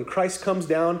appointed when Christ comes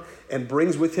down and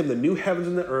brings with him the new heavens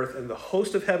and the earth and the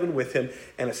host of heaven with him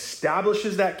and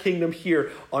establishes that kingdom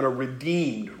here on a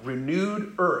redeemed,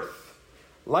 renewed earth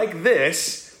like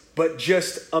this, but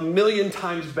just a million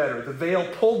times better. The veil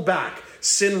pulled back,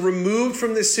 sin removed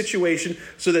from this situation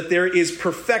so that there is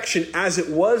perfection as it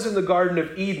was in the Garden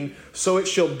of Eden, so it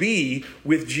shall be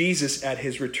with Jesus at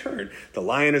his return. The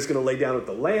lion is going to lay down with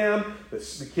the lamb.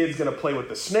 The kid's going to play with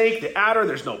the snake, the adder.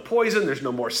 There's no poison. There's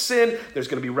no more sin. There's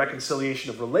going to be reconciliation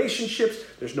of relationships.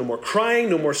 There's no more crying,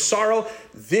 no more sorrow.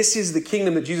 This is the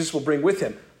kingdom that Jesus will bring with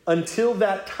him. Until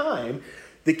that time,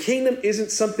 the kingdom isn't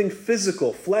something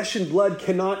physical. Flesh and blood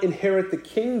cannot inherit the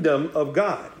kingdom of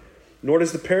God, nor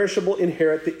does the perishable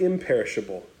inherit the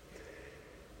imperishable.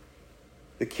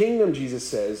 The kingdom, Jesus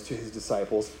says to his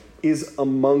disciples, is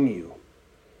among you.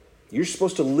 You're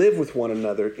supposed to live with one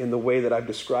another in the way that I've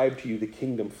described to you the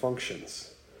kingdom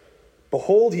functions.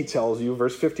 Behold, he tells you,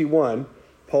 verse 51,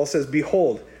 Paul says,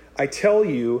 behold, I tell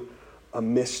you a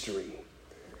mystery.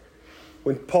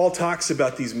 When Paul talks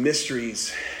about these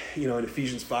mysteries, in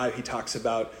Ephesians 5, he talks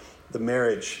about the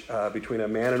marriage between a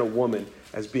man and a woman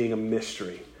as being a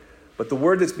mystery. But the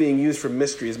word that's being used for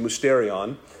mystery is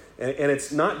mysterion. And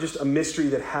it's not just a mystery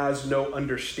that has no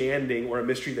understanding or a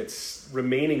mystery that's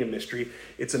remaining a mystery.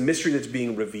 It's a mystery that's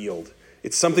being revealed.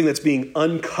 It's something that's being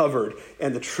uncovered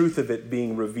and the truth of it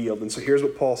being revealed. And so here's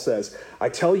what Paul says. I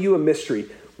tell you a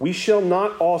mystery. We shall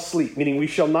not all sleep, meaning we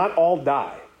shall not all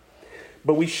die,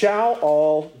 but we shall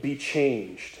all be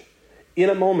changed. In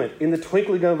a moment, in the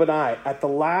twinkling of an eye, at the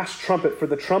last trumpet, for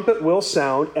the trumpet will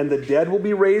sound, and the dead will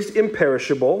be raised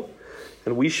imperishable,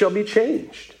 and we shall be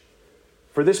changed.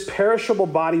 For this perishable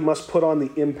body must put on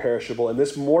the imperishable, and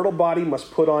this mortal body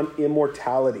must put on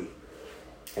immortality.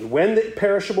 And when the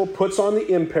perishable puts on the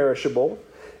imperishable,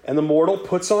 and the mortal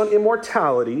puts on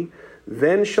immortality,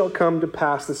 then shall come to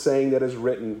pass the saying that is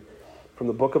written from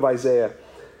the book of Isaiah,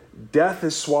 death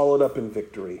is swallowed up in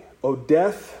victory. O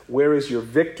death, where is your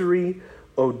victory?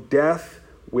 O death,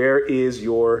 where is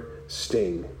your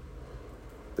sting?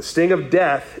 The sting of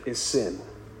death is sin.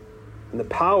 And the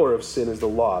power of sin is the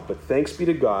law, but thanks be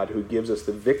to God who gives us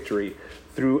the victory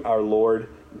through our Lord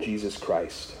Jesus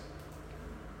Christ.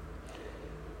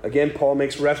 Again, Paul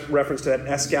makes reference to that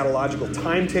eschatological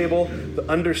timetable, the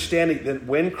understanding that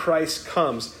when Christ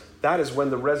comes, that is when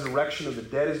the resurrection of the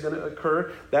dead is going to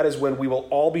occur. That is when we will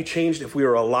all be changed. If we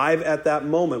are alive at that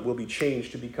moment, we'll be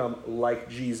changed to become like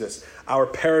Jesus. Our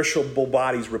perishable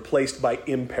bodies replaced by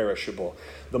imperishable.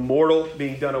 The mortal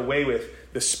being done away with,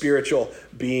 the spiritual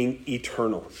being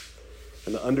eternal.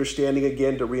 And the understanding,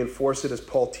 again, to reinforce it as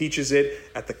Paul teaches it,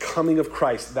 at the coming of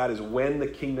Christ, that is when the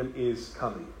kingdom is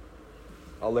coming.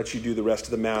 I'll let you do the rest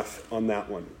of the math on that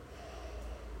one.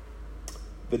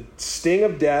 The sting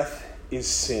of death is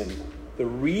sin. The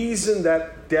reason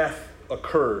that death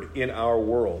occurred in our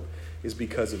world is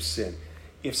because of sin.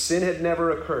 If sin had never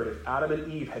occurred, if Adam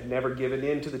and Eve had never given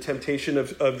in to the temptation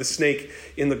of the snake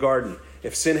in the garden,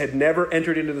 if sin had never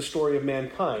entered into the story of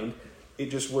mankind, it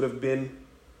just would have been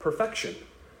perfection.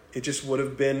 It just would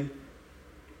have been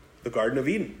the Garden of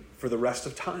Eden for the rest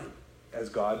of time, as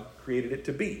God created it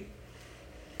to be.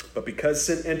 But because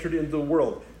sin entered into the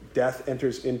world, death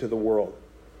enters into the world.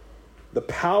 The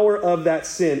power of that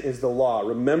sin is the law.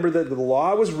 Remember that the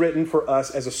law was written for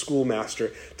us as a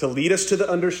schoolmaster to lead us to the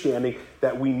understanding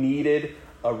that we needed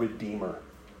a redeemer.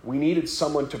 We needed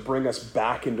someone to bring us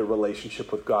back into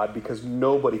relationship with God because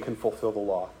nobody can fulfill the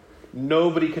law.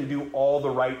 Nobody can do all the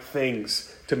right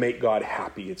things to make God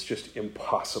happy. It's just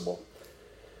impossible.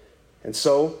 And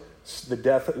so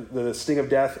the sting of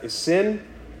death is sin.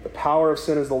 The power of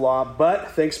sin is the law.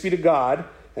 But thanks be to God,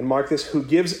 and mark this, who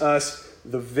gives us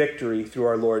the victory through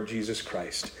our Lord Jesus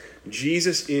Christ.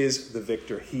 Jesus is the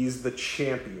victor. He's the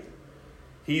champion.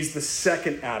 He's the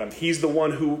second Adam. He's the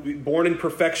one who, born in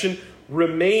perfection,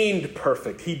 remained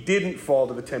perfect. He didn't fall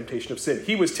to the temptation of sin.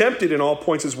 He was tempted in all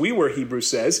points as we were, Hebrews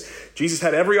says. Jesus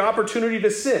had every opportunity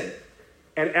to sin.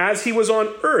 And as he was on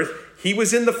earth, he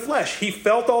was in the flesh. He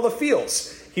felt all the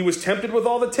feels. He was tempted with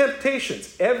all the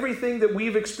temptations. Everything that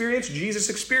we've experienced, Jesus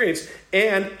experienced.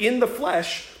 And in the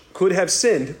flesh, could have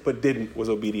sinned, but didn't, was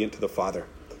obedient to the Father.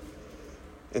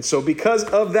 And so because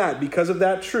of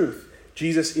that truth,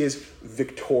 Jesus is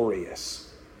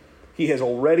victorious. He has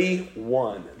already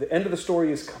won. The end of the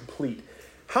story is complete.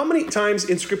 How many times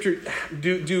in Scripture do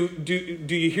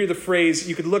you hear the phrase,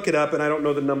 you could look it up, and I don't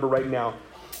know the number right now,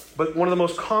 but one of the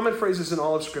most common phrases in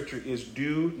all of Scripture is,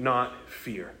 do not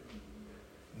fear.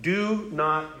 Do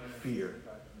not fear.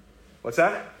 What's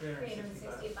that?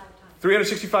 365 times.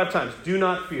 365 times. Do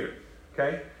not fear.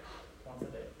 Okay?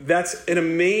 That's an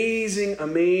amazing,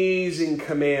 amazing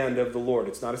command of the Lord.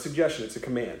 It's not a suggestion, it's a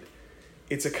command.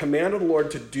 It's a command of the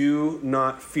Lord to do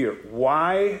not fear.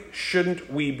 Why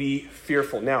shouldn't we be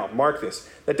fearful? Now, mark this.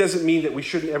 That doesn't mean that we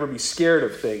shouldn't ever be scared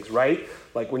of things, right?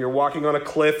 Like when you're walking on a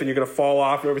cliff and you're going to fall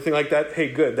off and everything like that.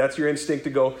 Hey, good. That's your instinct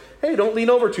to go, hey, don't lean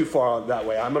over too far that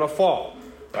way. I'm going to fall,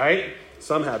 right?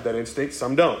 Some have that instinct,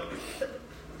 some don't.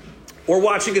 Or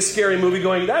watching a scary movie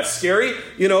going, that's scary.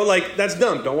 That's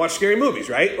dumb. Don't watch scary movies,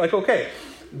 right? Okay.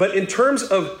 But in terms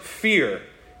of fear,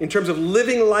 in terms of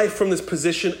living life from this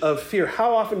position of fear,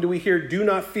 how often do we hear do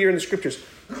not fear in the Scriptures?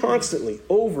 Constantly,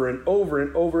 over and over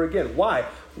and over again. Why?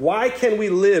 Why can we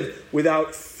live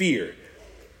without fear?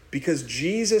 Because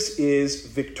Jesus is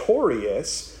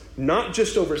victorious, not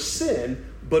just over sin,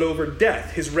 but over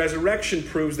death. His resurrection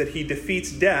proves that he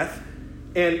defeats death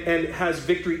and has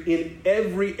victory in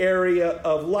every area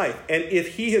of life. And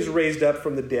if he has raised up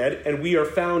from the dead and we are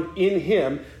found in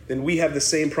him, then we have the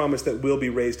same promise that we'll be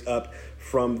raised up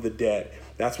from the dead.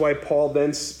 That's why Paul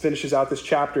then finishes out this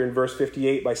chapter in verse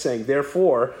 58 by saying,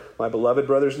 therefore, my beloved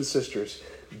brothers and sisters,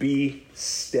 be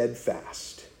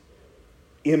steadfast,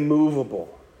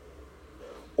 immovable,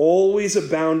 always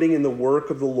abounding in the work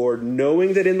of the Lord,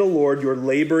 knowing that in the Lord your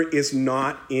labor is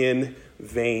not in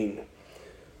vain.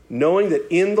 Knowing that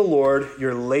in the Lord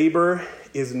your labor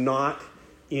is not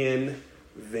in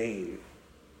vain.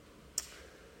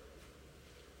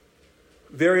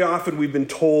 Very often we've been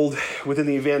told within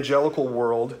the evangelical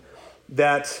world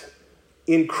that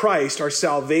in Christ, our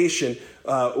salvation,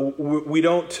 we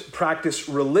don't practice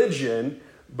religion,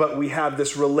 but we have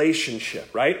this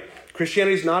relationship, right?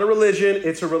 Christianity is not a religion,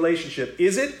 it's a relationship.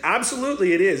 Is it?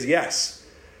 Absolutely it is, yes.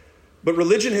 But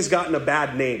religion has gotten a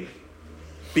bad name.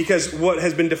 Because what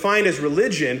has been defined as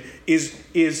religion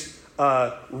is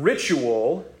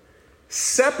ritual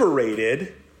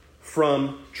separated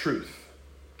from truth.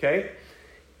 Okay?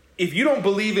 If you don't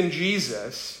believe in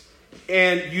Jesus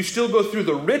and you still go through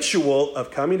the ritual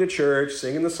of coming to church,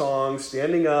 singing the songs,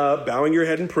 standing up, bowing your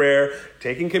head in prayer,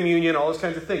 taking communion, all those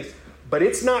kinds of things, but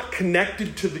it's not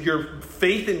connected to your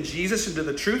faith in Jesus and to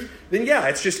the truth, then yeah,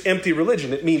 it's just empty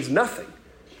religion. It means nothing.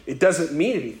 It doesn't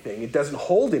mean anything. It doesn't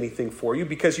hold anything for you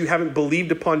because you haven't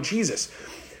believed upon Jesus.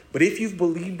 But if you've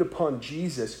believed upon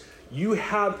Jesus, you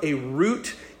have a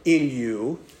root in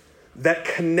you that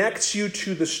connects you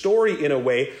to the story in a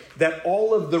way that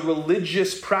all of the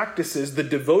religious practices, the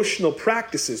devotional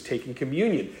practices, taking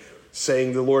communion,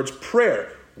 saying the Lord's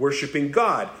Prayer, worshiping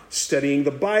God, studying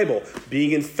the Bible,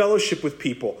 being in fellowship with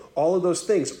people, all of those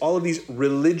things, all of these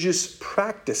religious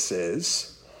practices,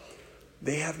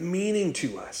 they have meaning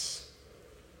to us.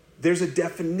 There's a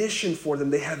definition for them.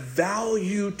 They have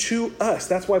value to us.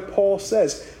 That's why Paul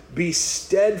says, be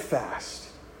steadfast,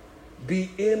 be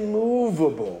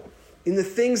immovable in the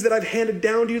things that I've handed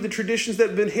down to you, the traditions that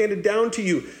have been handed down to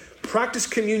you. Practice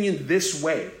communion this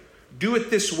way. Do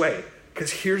it this way,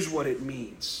 because here's what it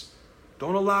means.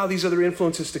 Don't allow these other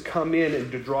influences to come in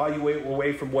and to draw you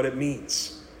away from what it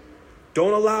means.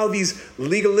 Don't allow these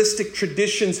legalistic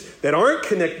traditions that aren't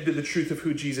connected to the truth of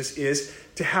who Jesus is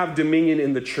to have dominion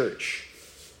in the church.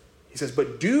 He says,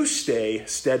 but do stay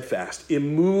steadfast,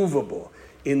 immovable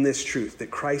in this truth,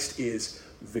 that Christ is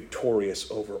victorious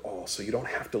over all. So you don't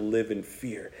have to live in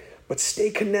fear, but stay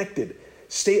connected,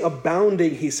 stay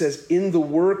abounding, he says, in the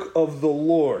work of the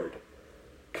Lord.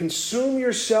 Consume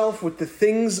yourself with the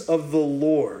things of the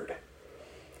Lord.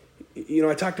 You know,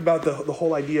 I talked about the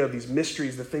whole idea of these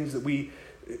mysteries, the things that we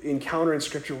encounter in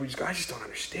Scripture. We just go, I just don't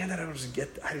understand that.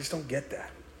 I just don't get that.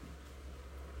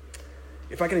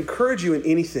 If I can encourage you in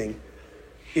anything,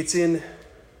 it's in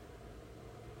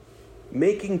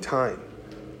making time,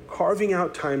 carving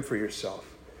out time for yourself.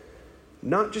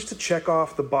 Not just to check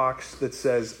off the box that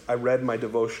says, I read my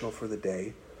devotional for the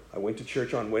day. I went to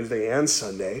church on Wednesday and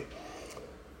Sunday.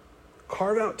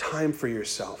 Carve out time for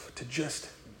yourself to just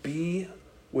be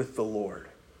with the Lord.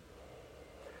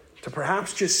 To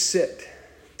perhaps just sit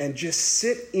in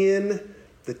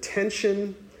the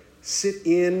tension, sit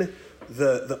in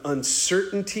the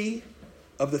uncertainty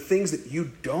of the things that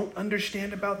you don't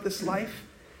understand about this life,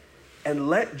 and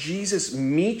let Jesus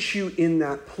meet you in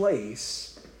that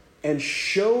place and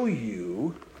show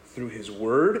you through his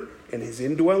word and his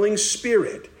indwelling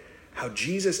spirit how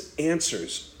Jesus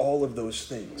answers all of those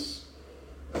things.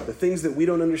 The things that we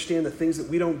don't understand, the things that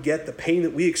we don't get, the pain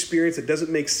that we experience that doesn't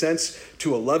make sense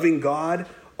to a loving God,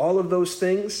 all of those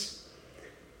things,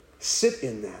 sit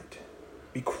in that.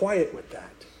 Be quiet with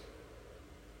that.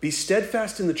 Be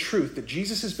steadfast in the truth that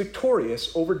Jesus is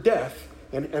victorious over death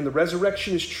and the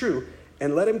resurrection is true,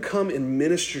 and let him come and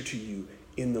minister to you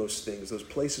in those things, those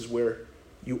places where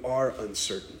you are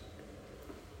uncertain.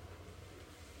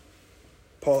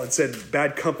 Paul had said,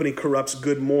 bad company corrupts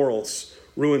good morals,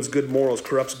 ruins good morals,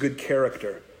 corrupts good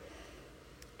character.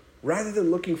 Rather than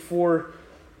looking for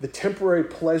the temporary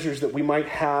pleasures that we might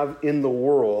have in the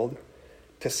world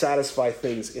to satisfy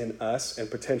things in us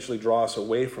and potentially draw us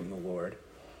away from the Lord,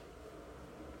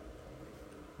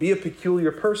 be a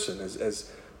peculiar person,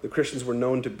 as the Christians were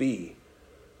known to be.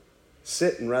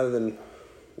 Sit, and rather than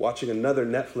watching another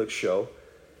Netflix show,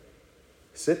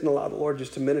 sit and allow the Lord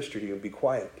just to minister to you and be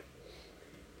quiet.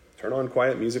 Turn on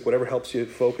quiet music, whatever helps you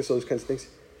focus, those kinds of things.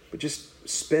 But just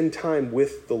spend time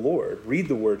with the Lord. Read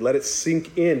the word. Let it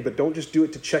sink in, but don't just do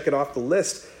it to check it off the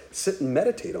list. Sit and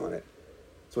meditate on it.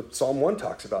 That's what Psalm 1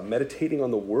 talks about, meditating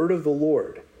on the word of the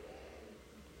Lord.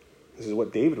 This is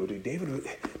what David would do. David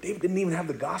didn't even have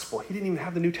the gospel. He didn't even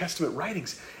have the New Testament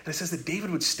writings. And it says that David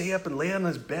would stay up and lay on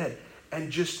his bed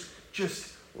and just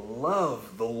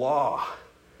love the law.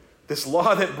 This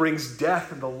law that brings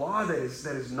death and the law that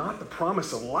is not the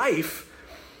promise of life.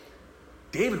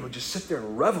 David would just sit there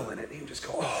and revel in it. He would just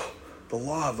go, oh, the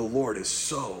law of the Lord is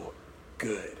so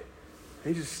good.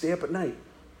 And he'd just stay up at night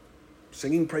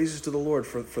singing praises to the Lord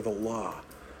for the law.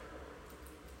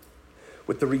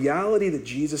 With the reality that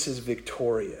Jesus is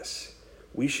victorious,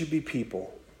 we should be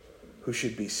people who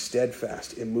should be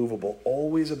steadfast, immovable,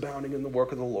 always abounding in the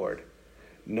work of the Lord,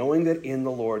 knowing that in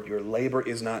the Lord your labor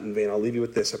is not in vain. I'll leave you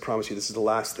with this. I promise you, this is the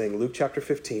last thing. Luke chapter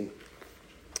 15.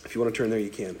 If you want to turn there, you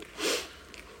can.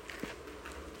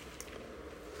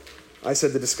 I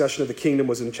said the discussion of the kingdom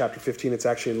was in chapter 15. It's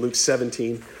actually in Luke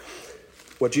 17.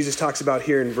 What Jesus talks about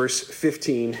here in verse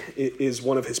 15 is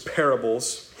one of his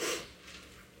parables.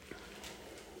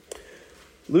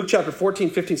 Luke chapter 14,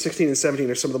 15, 16, and 17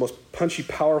 are some of the most punchy,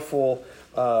 powerful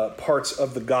parts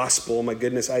of the gospel. My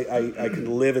goodness, I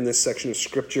can live in this section of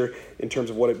scripture in terms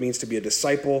of what it means to be a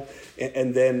disciple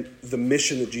and then the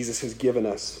mission that Jesus has given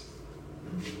us.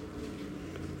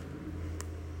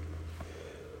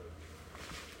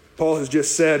 Paul has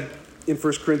just said in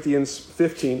 1 Corinthians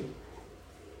 15,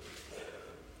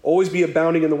 always be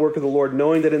abounding in the work of the Lord,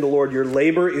 knowing that in the Lord your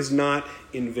labor is not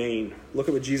in vain. Look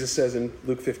at what Jesus says in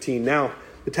Luke 15. Now,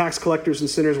 the tax collectors and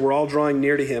sinners were all drawing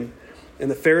near to him, and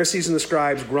the Pharisees and the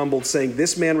scribes grumbled, saying,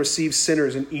 this man receives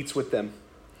sinners and eats with them.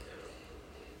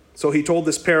 So he told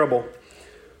this parable.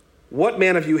 What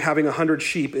man of you, having 100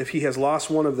 sheep, if he has lost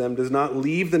one of them, does not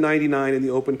leave the 99 in the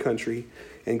open country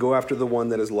and go after the one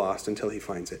that is lost until he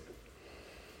finds it?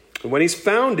 And when he's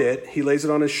found it, he lays it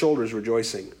on his shoulders,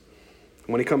 rejoicing. And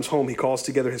when he comes home, he calls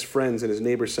together his friends and his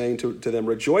neighbors, saying to them,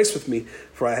 rejoice with me,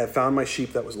 for I have found my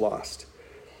sheep that was lost.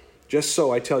 Just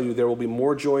so, I tell you, there will be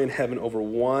more joy in heaven over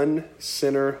one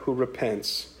sinner who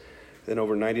repents than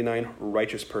over 99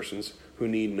 righteous persons who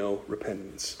need no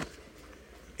repentance.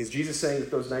 Is Jesus saying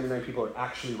that those 99 people are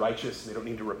actually righteous and they don't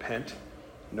need to repent?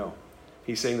 No.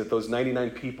 He's saying that those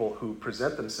 99 people who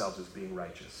present themselves as being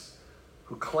righteous,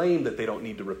 who claim that they don't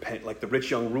need to repent, like the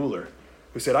rich young ruler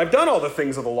who said, I've done all the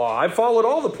things of the law. I've followed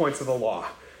all the points of the law.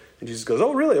 And Jesus goes,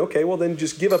 oh, really? Okay, well then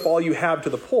just give up all you have to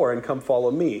the poor and come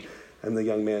follow me. And the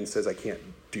young man says, I can't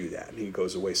do that. And he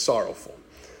goes away sorrowful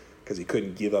because he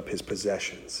couldn't give up his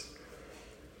possessions.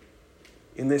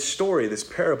 In this story, this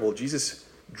parable, Jesus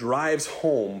drives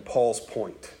home Paul's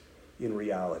point in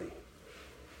reality.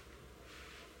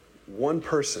 One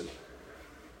person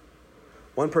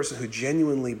who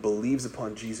genuinely believes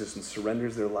upon Jesus and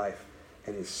surrenders their life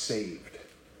and is saved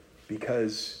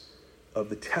because of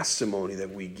the testimony that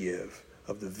we give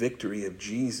of the victory of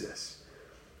Jesus,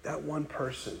 that one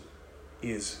person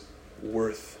is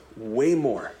worth way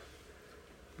more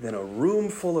than a room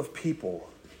full of people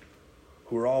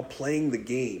who are all playing the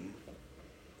game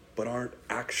but aren't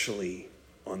actually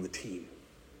on the team.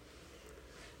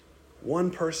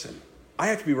 One person. I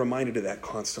have to be reminded of that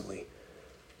constantly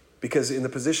because in the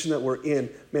position that we're in,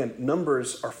 man,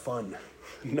 numbers are fun.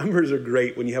 Numbers are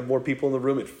great. When you have more people in the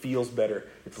room, it feels better.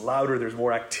 It's louder. There's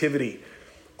more activity.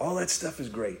 All that stuff is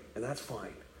great, and that's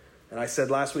fine. And I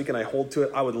said last week, and I hold to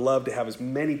it, I would love to have as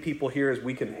many people here as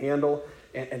we can handle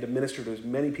and to minister to as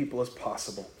many people as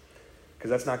possible. Because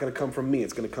that's not going to come from me.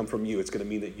 It's going to come from you. It's going to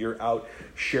mean that you're out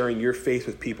sharing your faith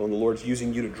with people, and the Lord's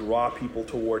using you to draw people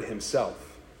toward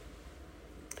himself.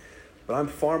 But I'm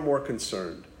far more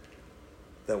concerned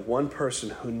that one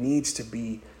person who needs to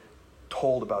be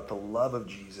told about the love of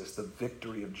Jesus, the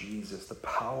victory of Jesus, the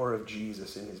power of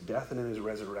Jesus in his death and in his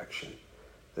resurrection,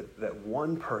 that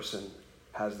one person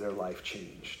has their life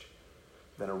changed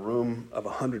than a room of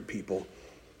 100 people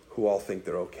who all think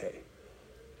they're okay,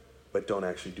 but don't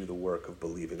actually do the work of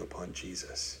believing upon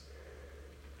Jesus.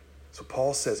 So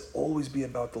Paul says, always be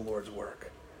about the Lord's work,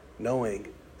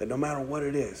 knowing that no matter what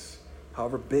it is,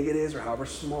 however big it is or however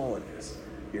small it is,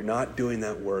 you're not doing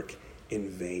that work in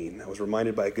vain. I was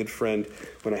reminded by a good friend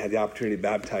when I had the opportunity to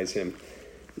baptize him.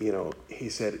 He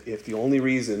said, if the only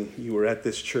reason you were at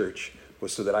this church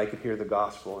was so that I could hear the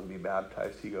gospel and be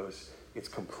baptized, he goes, it's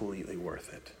completely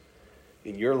worth it.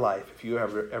 In your life, if you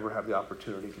ever have the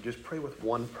opportunity to just pray with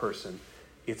one person,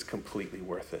 it's completely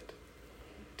worth it.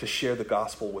 To share the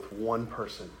gospel with one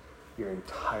person, your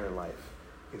entire life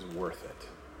is worth it.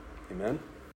 Amen?